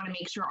really do want to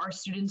make sure our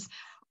students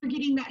are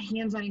getting that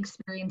hands-on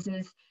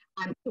experiences.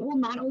 It will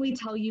not only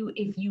tell you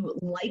if you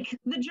like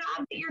the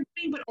job that you're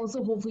doing, but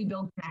also hopefully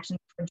build connections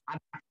for job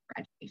after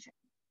graduation.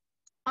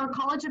 Our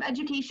College of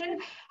Education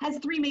has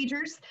 3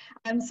 majors,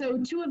 so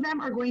 2 of them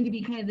are going to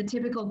be kind of the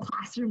typical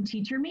classroom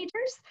teacher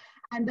majors.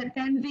 But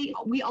then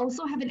we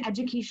also have an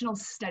educational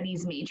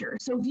studies major.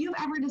 So if you've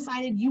ever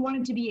decided you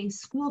wanted to be a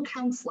school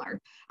counselor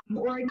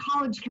or a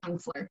college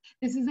counselor,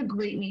 this is a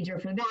great major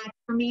for that.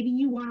 Or maybe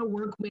you want to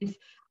work with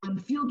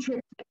field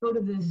trips that go to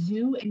the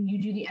zoo and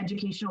you do the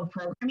educational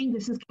programming.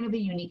 This is kind of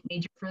a unique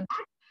major for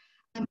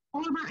that.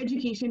 All of our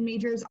education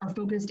majors are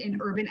focused in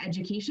urban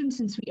education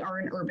since we are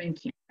an urban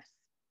campus.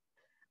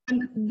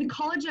 The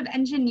College of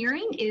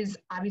Engineering is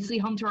obviously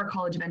home to our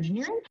College of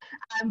Engineering,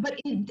 but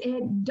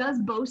it does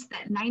boast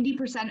that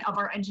 90% of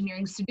our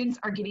engineering students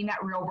are getting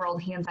that real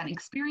world hands-on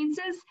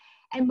experiences,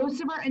 and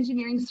most of our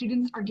engineering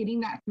students are getting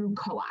that through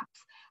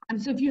co-ops.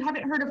 So if you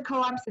haven't heard of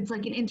co-ops, it's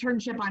like an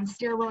internship on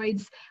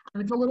steroids.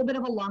 It's a little bit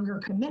of a longer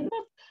commitment,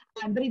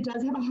 but it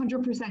does have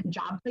 100%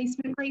 job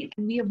placement rate,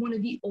 and we have one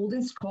of the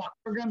oldest co-op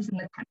programs in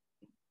the country.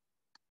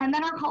 And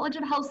then our College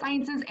of Health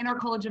Sciences and our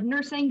College of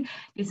Nursing,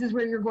 this is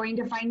where you're going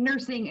to find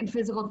nursing and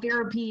physical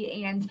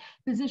therapy and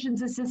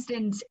physician's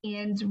assistants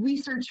and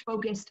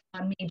research-focused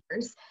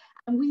majors.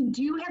 And we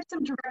do have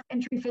some direct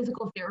entry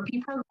physical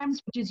therapy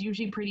programs, which is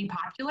usually pretty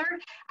popular.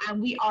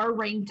 We are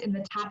ranked in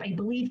the top, I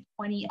believe,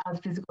 20 of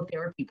physical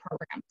therapy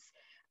programs.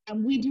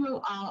 And we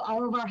do,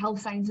 all of our health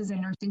sciences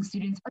and nursing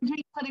students are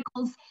doing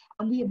clinicals,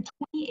 and we have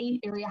 28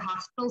 area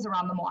hospitals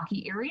around the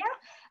Milwaukee area,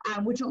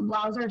 which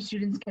allows our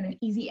students kind of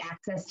easy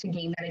access to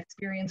gain that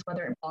experience,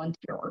 whether it's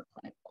volunteer or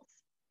clinicals.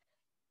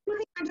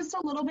 Moving on just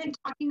a little bit,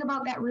 talking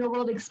about that real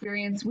world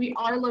experience, we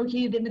are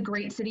located in the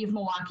great city of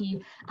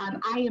Milwaukee.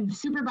 I am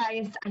super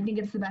biased. I think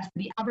it's the best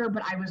city ever,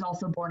 but I was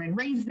also born and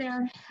raised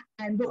there.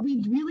 But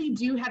we really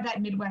do have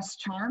that Midwest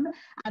charm.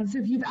 So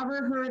if you've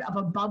ever heard of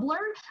a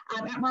bubbler,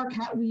 at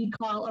Marquette, we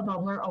call a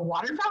bubbler a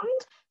water fountain.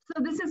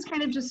 So this is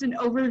kind of just an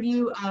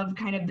overview of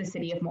kind of the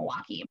city of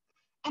Milwaukee.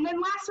 And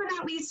then last but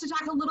not least, to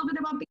talk a little bit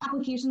about the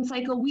application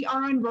cycle, we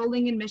are on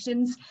rolling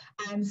admissions.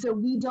 So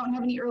we don't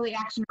have any early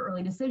action or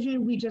early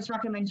decision. We just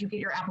recommend you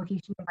get your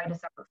application in by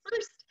December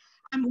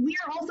 1st. We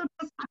are also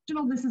test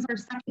optional. This is our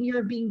second year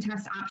of being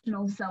test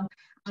optional, so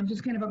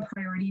just kind of a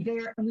priority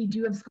there. And we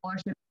do have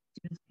scholarships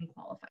students can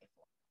qualify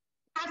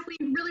for. Lastly,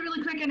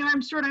 really quick, I know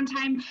I'm short on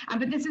time,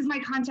 but this is my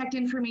contact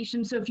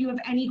information. So if you have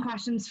any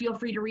questions, feel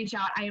free to reach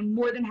out. I am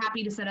more than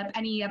happy to set up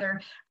any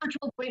other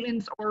virtual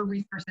appointments or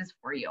resources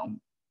for you.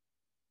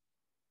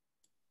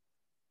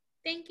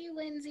 Thank you,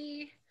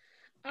 Lindsay.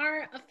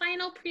 Our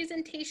final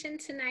presentation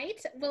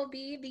tonight will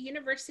be the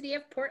University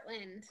of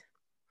Portland.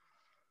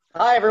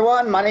 Hi,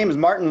 everyone. My name is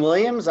Martin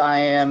Williams. I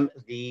am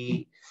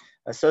the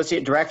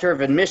Associate Director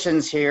of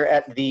Admissions here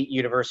at the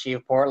University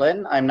of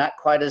Portland. I'm not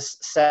quite as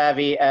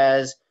savvy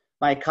as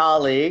my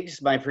colleagues,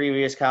 my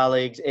previous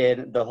colleagues,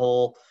 in the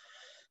whole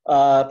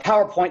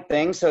PowerPoint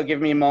thing, so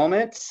give me a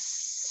moment.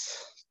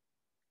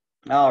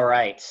 All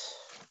right.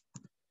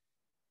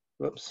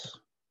 Whoops.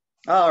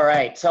 All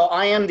right, so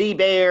I am the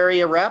Bay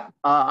Area rep.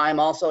 I'm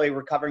also a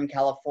recovering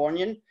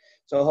Californian,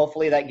 so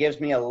hopefully that gives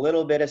me a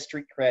little bit of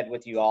street cred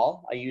with you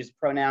all. I use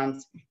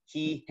pronouns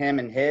he, him,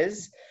 and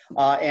his,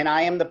 and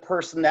I am the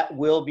person that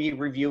will be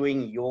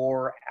reviewing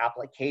your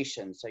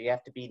application, so you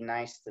have to be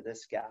nice to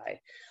this guy.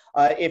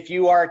 If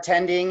you are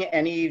attending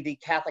any of the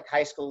Catholic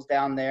high schools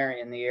down there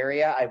in the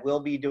area, I will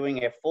be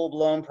doing a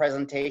full-blown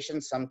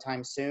presentation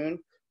sometime soon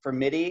for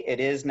Mitty. It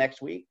is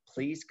next week.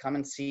 Please come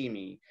and see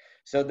me.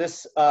 So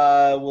this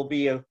will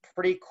be a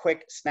pretty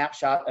quick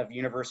snapshot of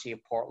University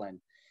of Portland.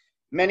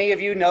 Many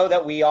of you know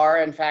that we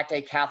are, in fact,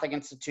 a Catholic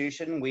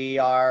institution. We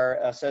are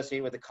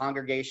associated with the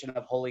Congregation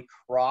of Holy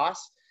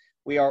Cross.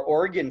 We are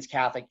Oregon's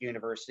Catholic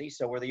university,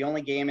 so we're the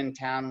only game in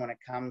town when it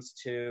comes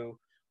to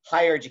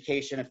higher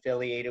education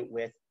affiliated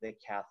with the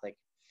Catholic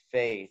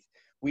faith.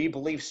 We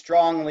believe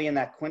strongly in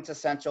that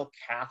quintessential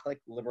Catholic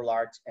liberal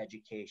arts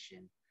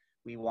education.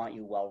 We want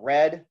you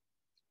well-read,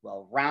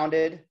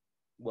 well-rounded,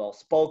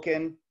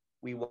 well-spoken.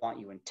 We want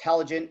you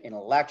intelligent,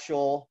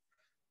 intellectual.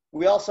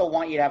 We also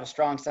want you to have a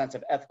strong sense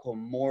of ethical,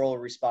 moral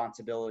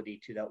responsibility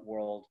to that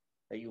world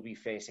that you'll be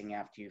facing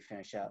after you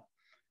finish up.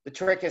 The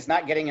trick is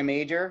not getting a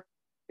major,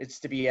 it's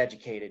to be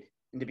educated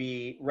and to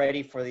be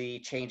ready for the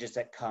changes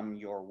that come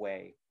your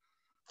way.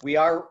 We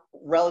are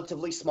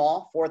relatively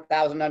small,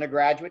 4,000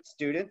 undergraduate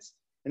students,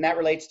 and that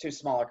relates to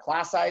smaller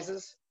class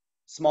sizes,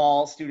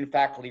 small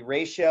student-faculty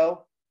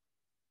ratio,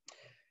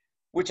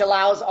 which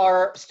allows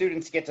our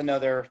students to get to know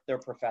their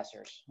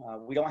professors.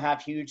 We don't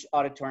have huge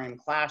auditorium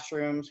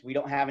classrooms. We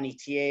don't have any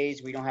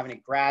TAs. We don't have any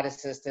grad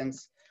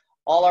assistants.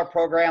 All our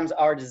programs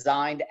are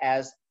designed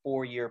as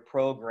four-year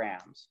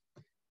programs.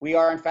 We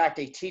are, in fact,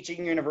 a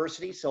teaching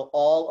university, so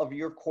all of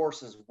your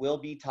courses will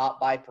be taught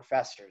by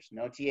professors.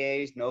 No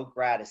TAs, no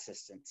grad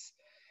assistants.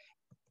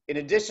 In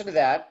addition to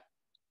that,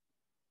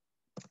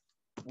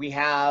 we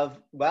have,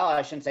 well,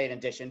 I shouldn't say in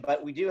addition,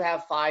 but we do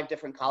have 5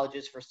 different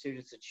colleges for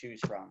students to choose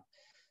from.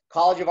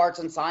 College of Arts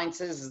and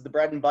Sciences is the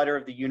bread and butter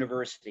of the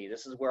university.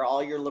 This is where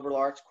all your liberal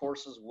arts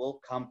courses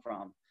will come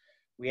from.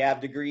 We have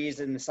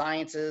degrees in the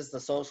sciences, the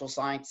social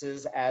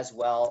sciences, as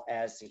well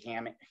as the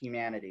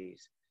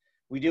humanities.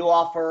 We do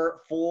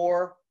offer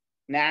 4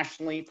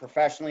 nationally,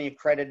 professionally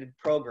accredited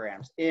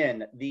programs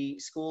in the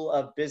School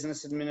of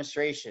Business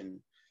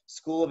Administration,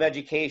 School of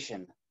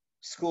Education,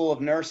 School of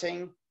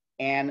Nursing,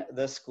 and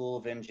the School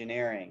of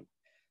Engineering.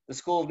 The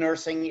School of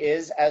Nursing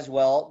is as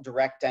well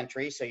direct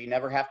entry, so you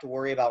never have to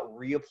worry about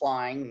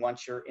reapplying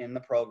once you're in the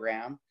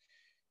program.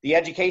 The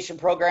education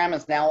program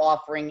is now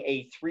offering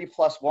a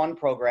 3+1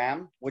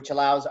 program, which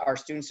allows our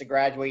students to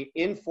graduate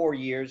in 4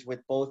 years with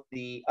both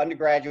the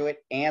undergraduate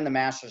and the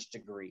master's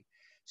degree.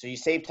 So you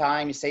save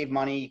time, you save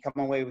money, you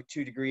come away with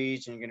 2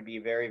 degrees, and you're going to be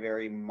very,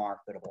 very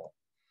marketable.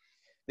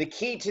 The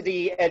key to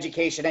the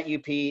education at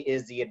UP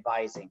is the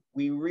advising.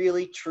 We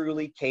really,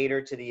 truly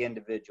cater to the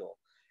individual.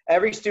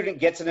 Every student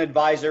gets an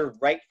advisor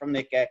right from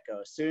the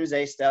get-go, as soon as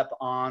they step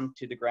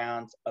onto the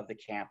grounds of the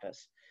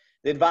campus.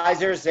 The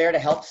advisor is there to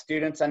help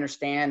students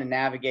understand and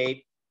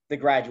navigate the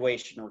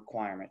graduation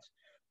requirements.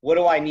 What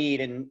do I need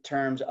in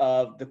terms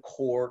of the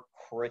core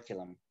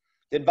curriculum?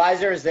 The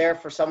advisor is there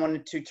for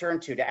someone to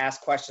turn to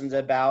ask questions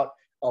about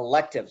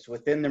electives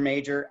within their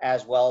major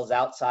as well as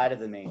outside of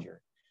the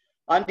major.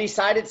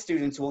 Undecided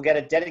students will get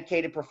a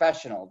dedicated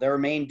professional. Their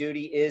main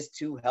duty is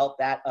to help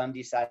that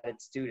undecided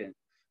student.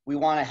 We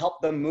want to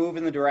help them move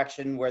in the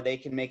direction where they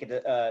can make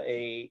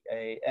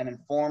an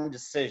informed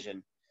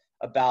decision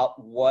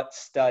about what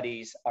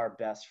studies are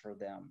best for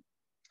them.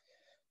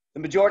 The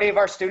majority of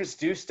our students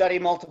do study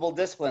multiple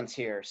disciplines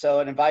here, so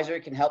an advisor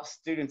can help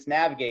students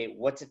navigate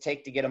what's it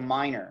take to get a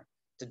minor,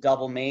 to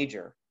double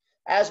major,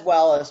 as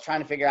well as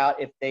trying to figure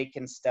out if they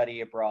can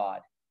study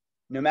abroad.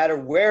 No matter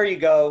where you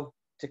go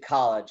to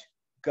college,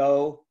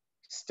 go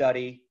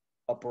study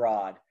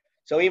abroad.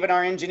 So even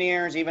our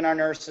engineers, even our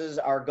nurses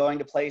are going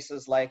to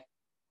places like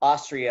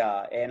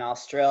Austria and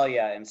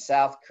Australia and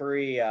South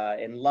Korea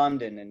and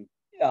London and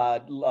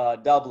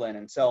Dublin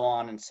and so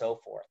on and so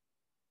forth.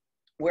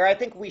 Where I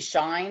think we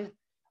shine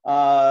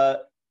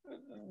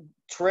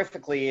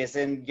terrifically is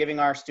in giving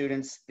our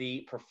students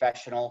the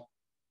professional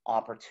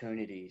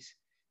opportunities.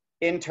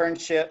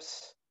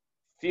 Internships,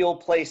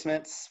 field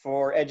placements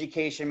for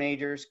education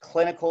majors,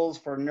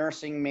 clinicals for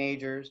nursing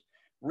majors,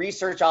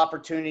 research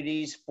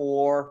opportunities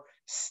for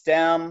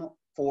STEM,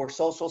 for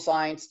social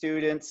science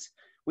students.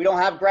 We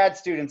don't have grad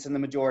students in the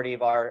majority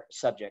of our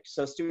subjects,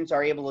 so students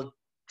are able to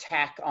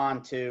tack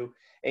onto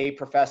a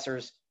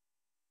professor's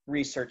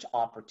research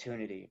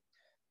opportunity.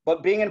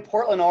 But being in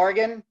Portland,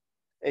 Oregon,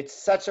 it's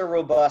such a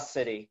robust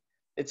city.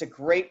 It's a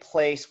great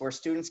place where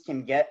students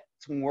can get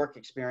some work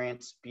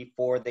experience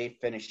before they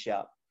finish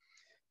up.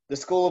 The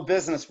School of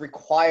Business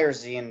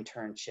requires the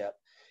internship.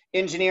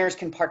 Engineers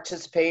can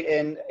participate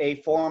in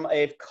a form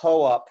of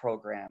co-op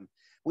program.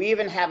 We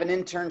even have an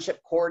internship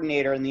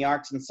coordinator in the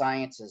arts and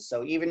sciences.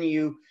 So even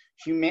you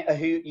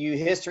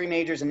history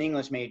majors and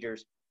English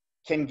majors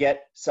can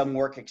get some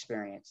work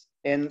experience.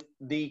 And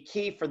the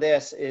key for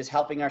this is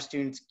helping our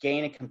students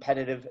gain a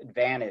competitive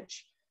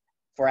advantage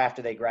for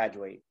after they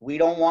graduate. We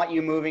don't want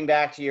you moving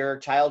back to your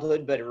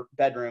childhood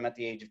bedroom at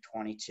the age of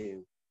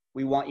 22.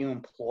 We want you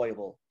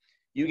employable.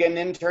 You get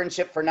an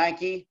internship for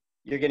Nike,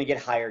 you're going to get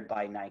hired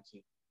by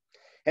Nike.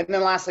 And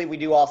then lastly, we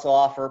do also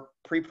offer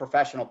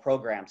pre-professional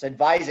programs,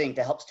 advising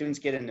to help students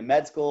get into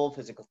med school,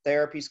 physical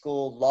therapy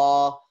school,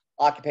 law,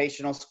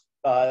 occupational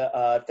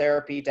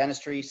therapy,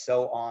 dentistry,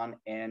 so on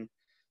and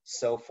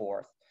so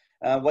forth.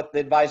 What the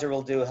advisor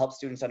will do, help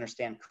students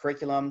understand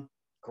curriculum,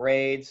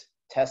 grades,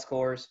 test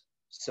scores,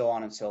 so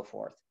on and so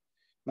forth.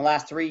 In the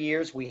last 3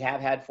 years, we have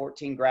had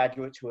 14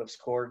 graduates who have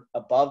scored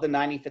above the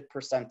 95th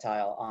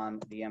percentile on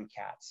the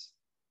MCATs.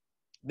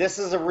 This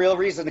is a real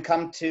reason to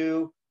come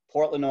to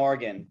Portland,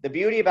 Oregon. The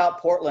beauty about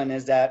Portland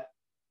is that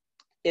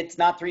it's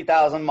not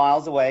 3,000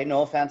 miles away,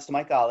 no offense to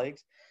my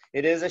colleagues.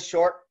 It is a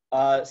short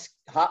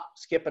hop,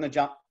 skip, and a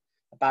jump,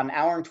 about an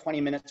hour and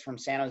 20 minutes from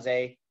San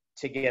Jose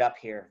to get up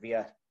here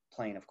via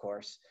plane, of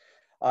course.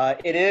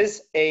 It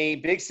is a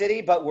big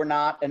city, but we're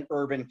not an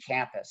urban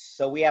campus.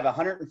 So we have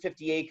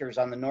 150 acres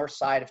on the north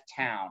side of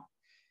town.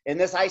 And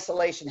this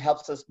isolation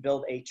helps us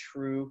build a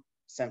true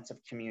sense of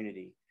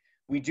community.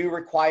 We do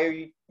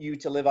require you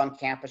to live on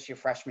campus your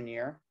freshman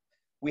year.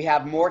 We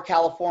have more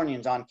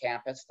Californians on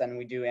campus than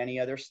we do any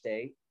other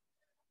state.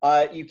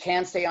 You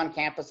can stay on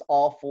campus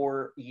all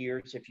 4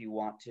 years if you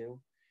want to.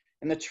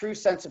 And the true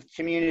sense of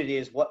community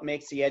is what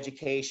makes the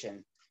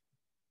education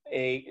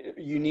a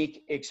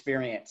unique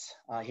experience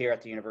here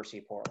at the University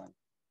of Portland.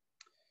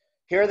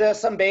 Here are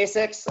some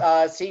basics.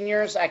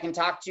 Seniors, I can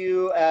talk to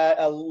you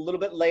a little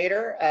bit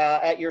later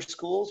at your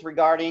schools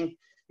regarding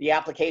the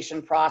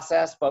application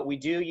process, but we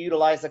do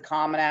utilize the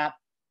Common App.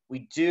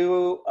 We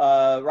do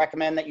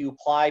recommend that you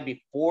apply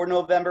before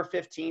November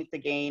 15th to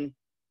gain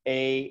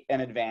an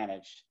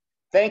advantage.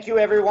 Thank you,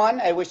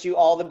 everyone. I wish you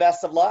all the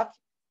best of luck.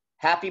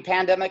 Happy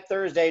Pandemic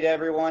Thursday to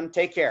everyone.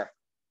 Take care.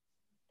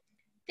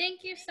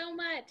 Thank you so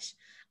much.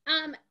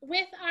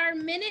 With our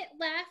minute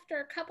left,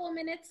 or a couple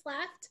minutes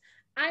left,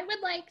 I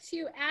would like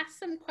to ask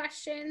some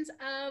questions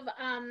of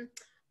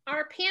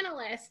our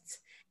panelists.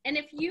 And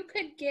if you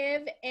could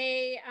give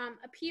a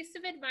piece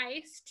of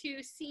advice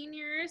to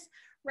seniors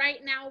right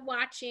now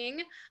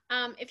watching,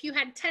 if you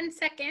had 10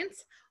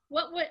 seconds,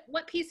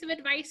 what piece of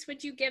advice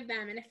would you give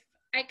them? And if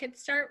I could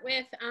start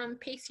with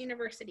Pace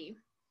University.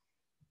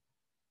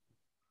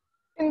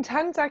 In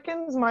 10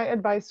 seconds, my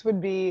advice would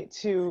be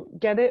to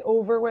get it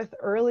over with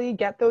early,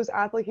 get those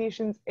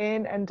applications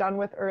in and done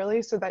with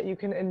early so that you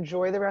can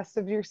enjoy the rest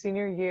of your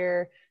senior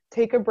year,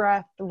 take a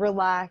breath,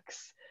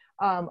 relax.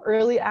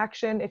 Early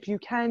action, if you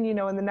can,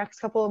 in the next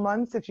couple of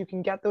months, if you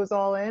can get those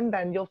all in,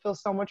 then you'll feel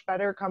so much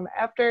better come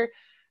after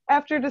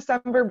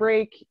December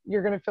break.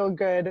 You're going to feel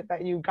good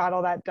that you got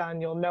all that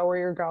done. You'll know where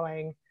you're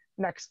going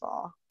next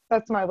fall.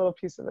 That's my little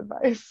piece of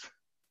advice.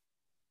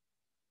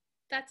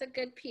 That's a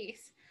good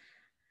piece.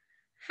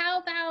 How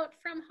about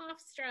from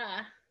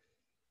Hofstra?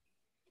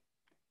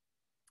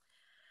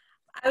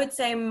 I would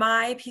say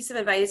my piece of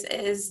advice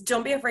is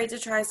don't be afraid to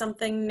try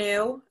something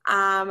new.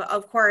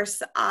 Of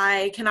course,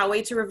 I cannot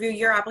wait to review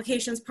your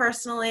applications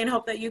personally and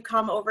hope that you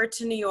come over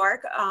to New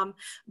York.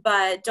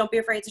 But don't be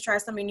afraid to try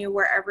something new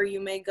wherever you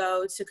may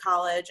go to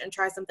college, and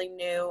try something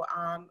new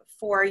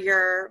for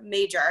your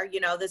major.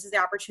 This is the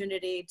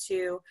opportunity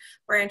to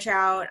branch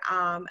out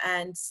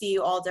and see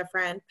all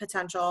different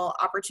potential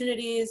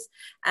opportunities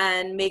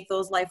and make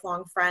those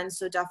lifelong friends.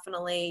 So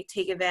definitely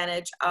take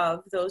advantage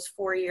of those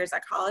 4 years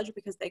at college,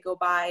 because they go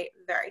by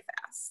very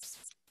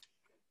fast.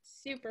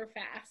 Super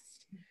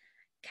fast.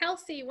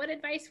 Kelsey, what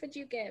advice would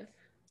you give?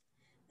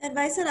 The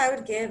advice that I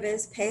would give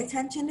is pay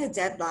attention to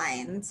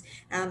deadlines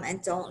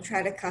and don't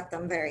try to cut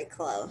them very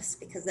close,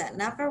 because that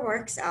never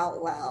works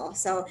out well.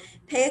 So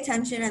pay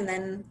attention, and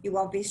then you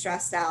won't be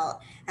stressed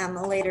out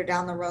later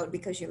down the road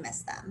because you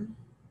missed them.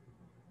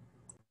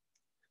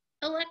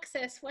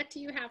 Alexis, what do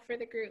you have for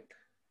the group?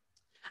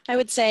 I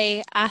would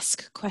say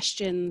ask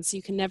questions.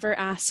 You can never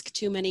ask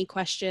too many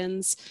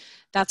questions.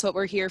 That's what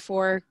we're here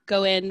for.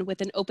 Go in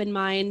with an open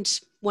mind.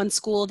 One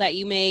school that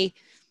you may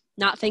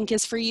not think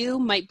is for you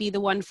might be the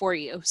one for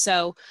you.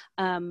 So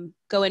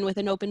go in with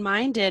an open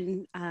mind,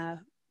 and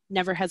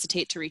never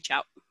hesitate to reach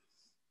out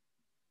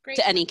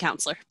to any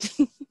counselor.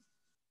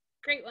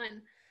 Great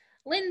one.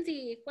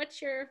 Lindsay,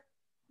 what's your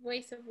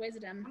voice of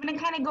wisdom? I'm going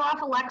to kind of go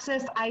off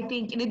Alexis. I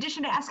think in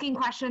addition to asking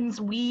questions,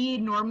 we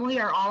normally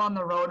are all on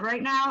the road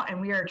right now and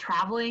we are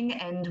traveling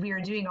and we are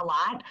doing a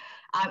lot.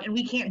 And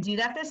we can't do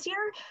that this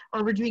year,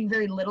 or we're doing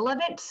very little of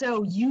it.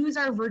 So use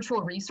our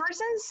virtual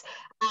resources,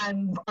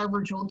 our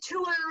virtual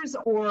tours,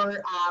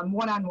 or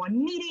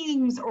one-on-one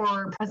meetings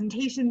or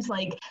presentations.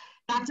 Like,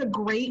 that's a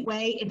great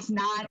way. It's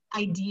not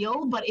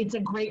ideal, but it's a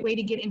great way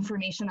to get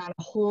information on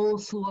a whole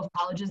slew of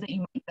colleges that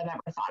you might have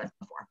never thought of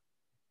before.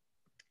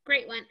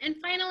 Great one. And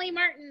finally,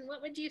 Martin,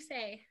 what would you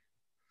say?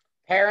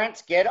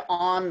 Parents, get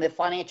on the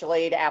financial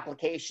aid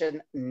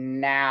application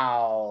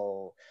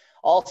now.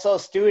 Also,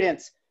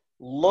 students,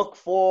 look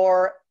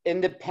for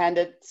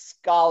independent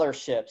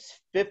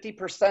scholarships.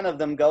 50% of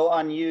them go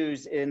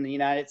unused in the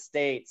United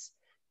States.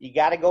 You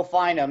got to go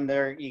find them.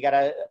 You got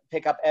to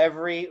pick up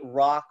every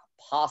rock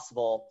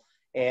possible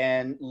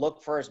and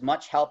look for as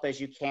much help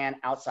as you can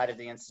outside of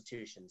the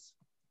institutions.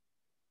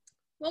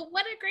 Well,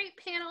 what a great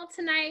panel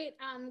tonight.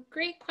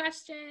 Great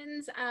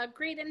questions,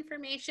 great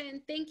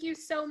information. Thank you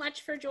so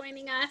much for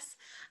joining us.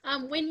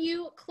 When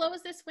you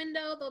close this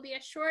window, there'll be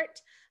a short,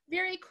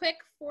 very quick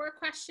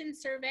 4-question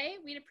survey.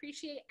 We'd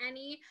appreciate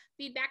any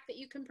feedback that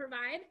you can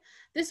provide.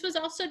 This was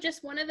also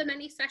just one of the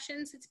many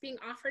sessions that's being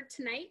offered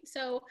tonight.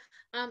 So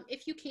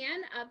if you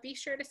can, be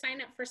sure to sign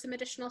up for some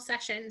additional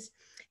sessions.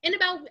 In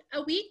about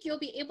a week, you'll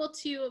be able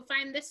to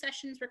find this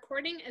session's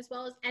recording as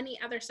well as any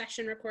other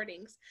session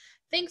recordings.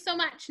 Thanks so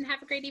much and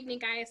have a great evening,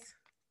 guys.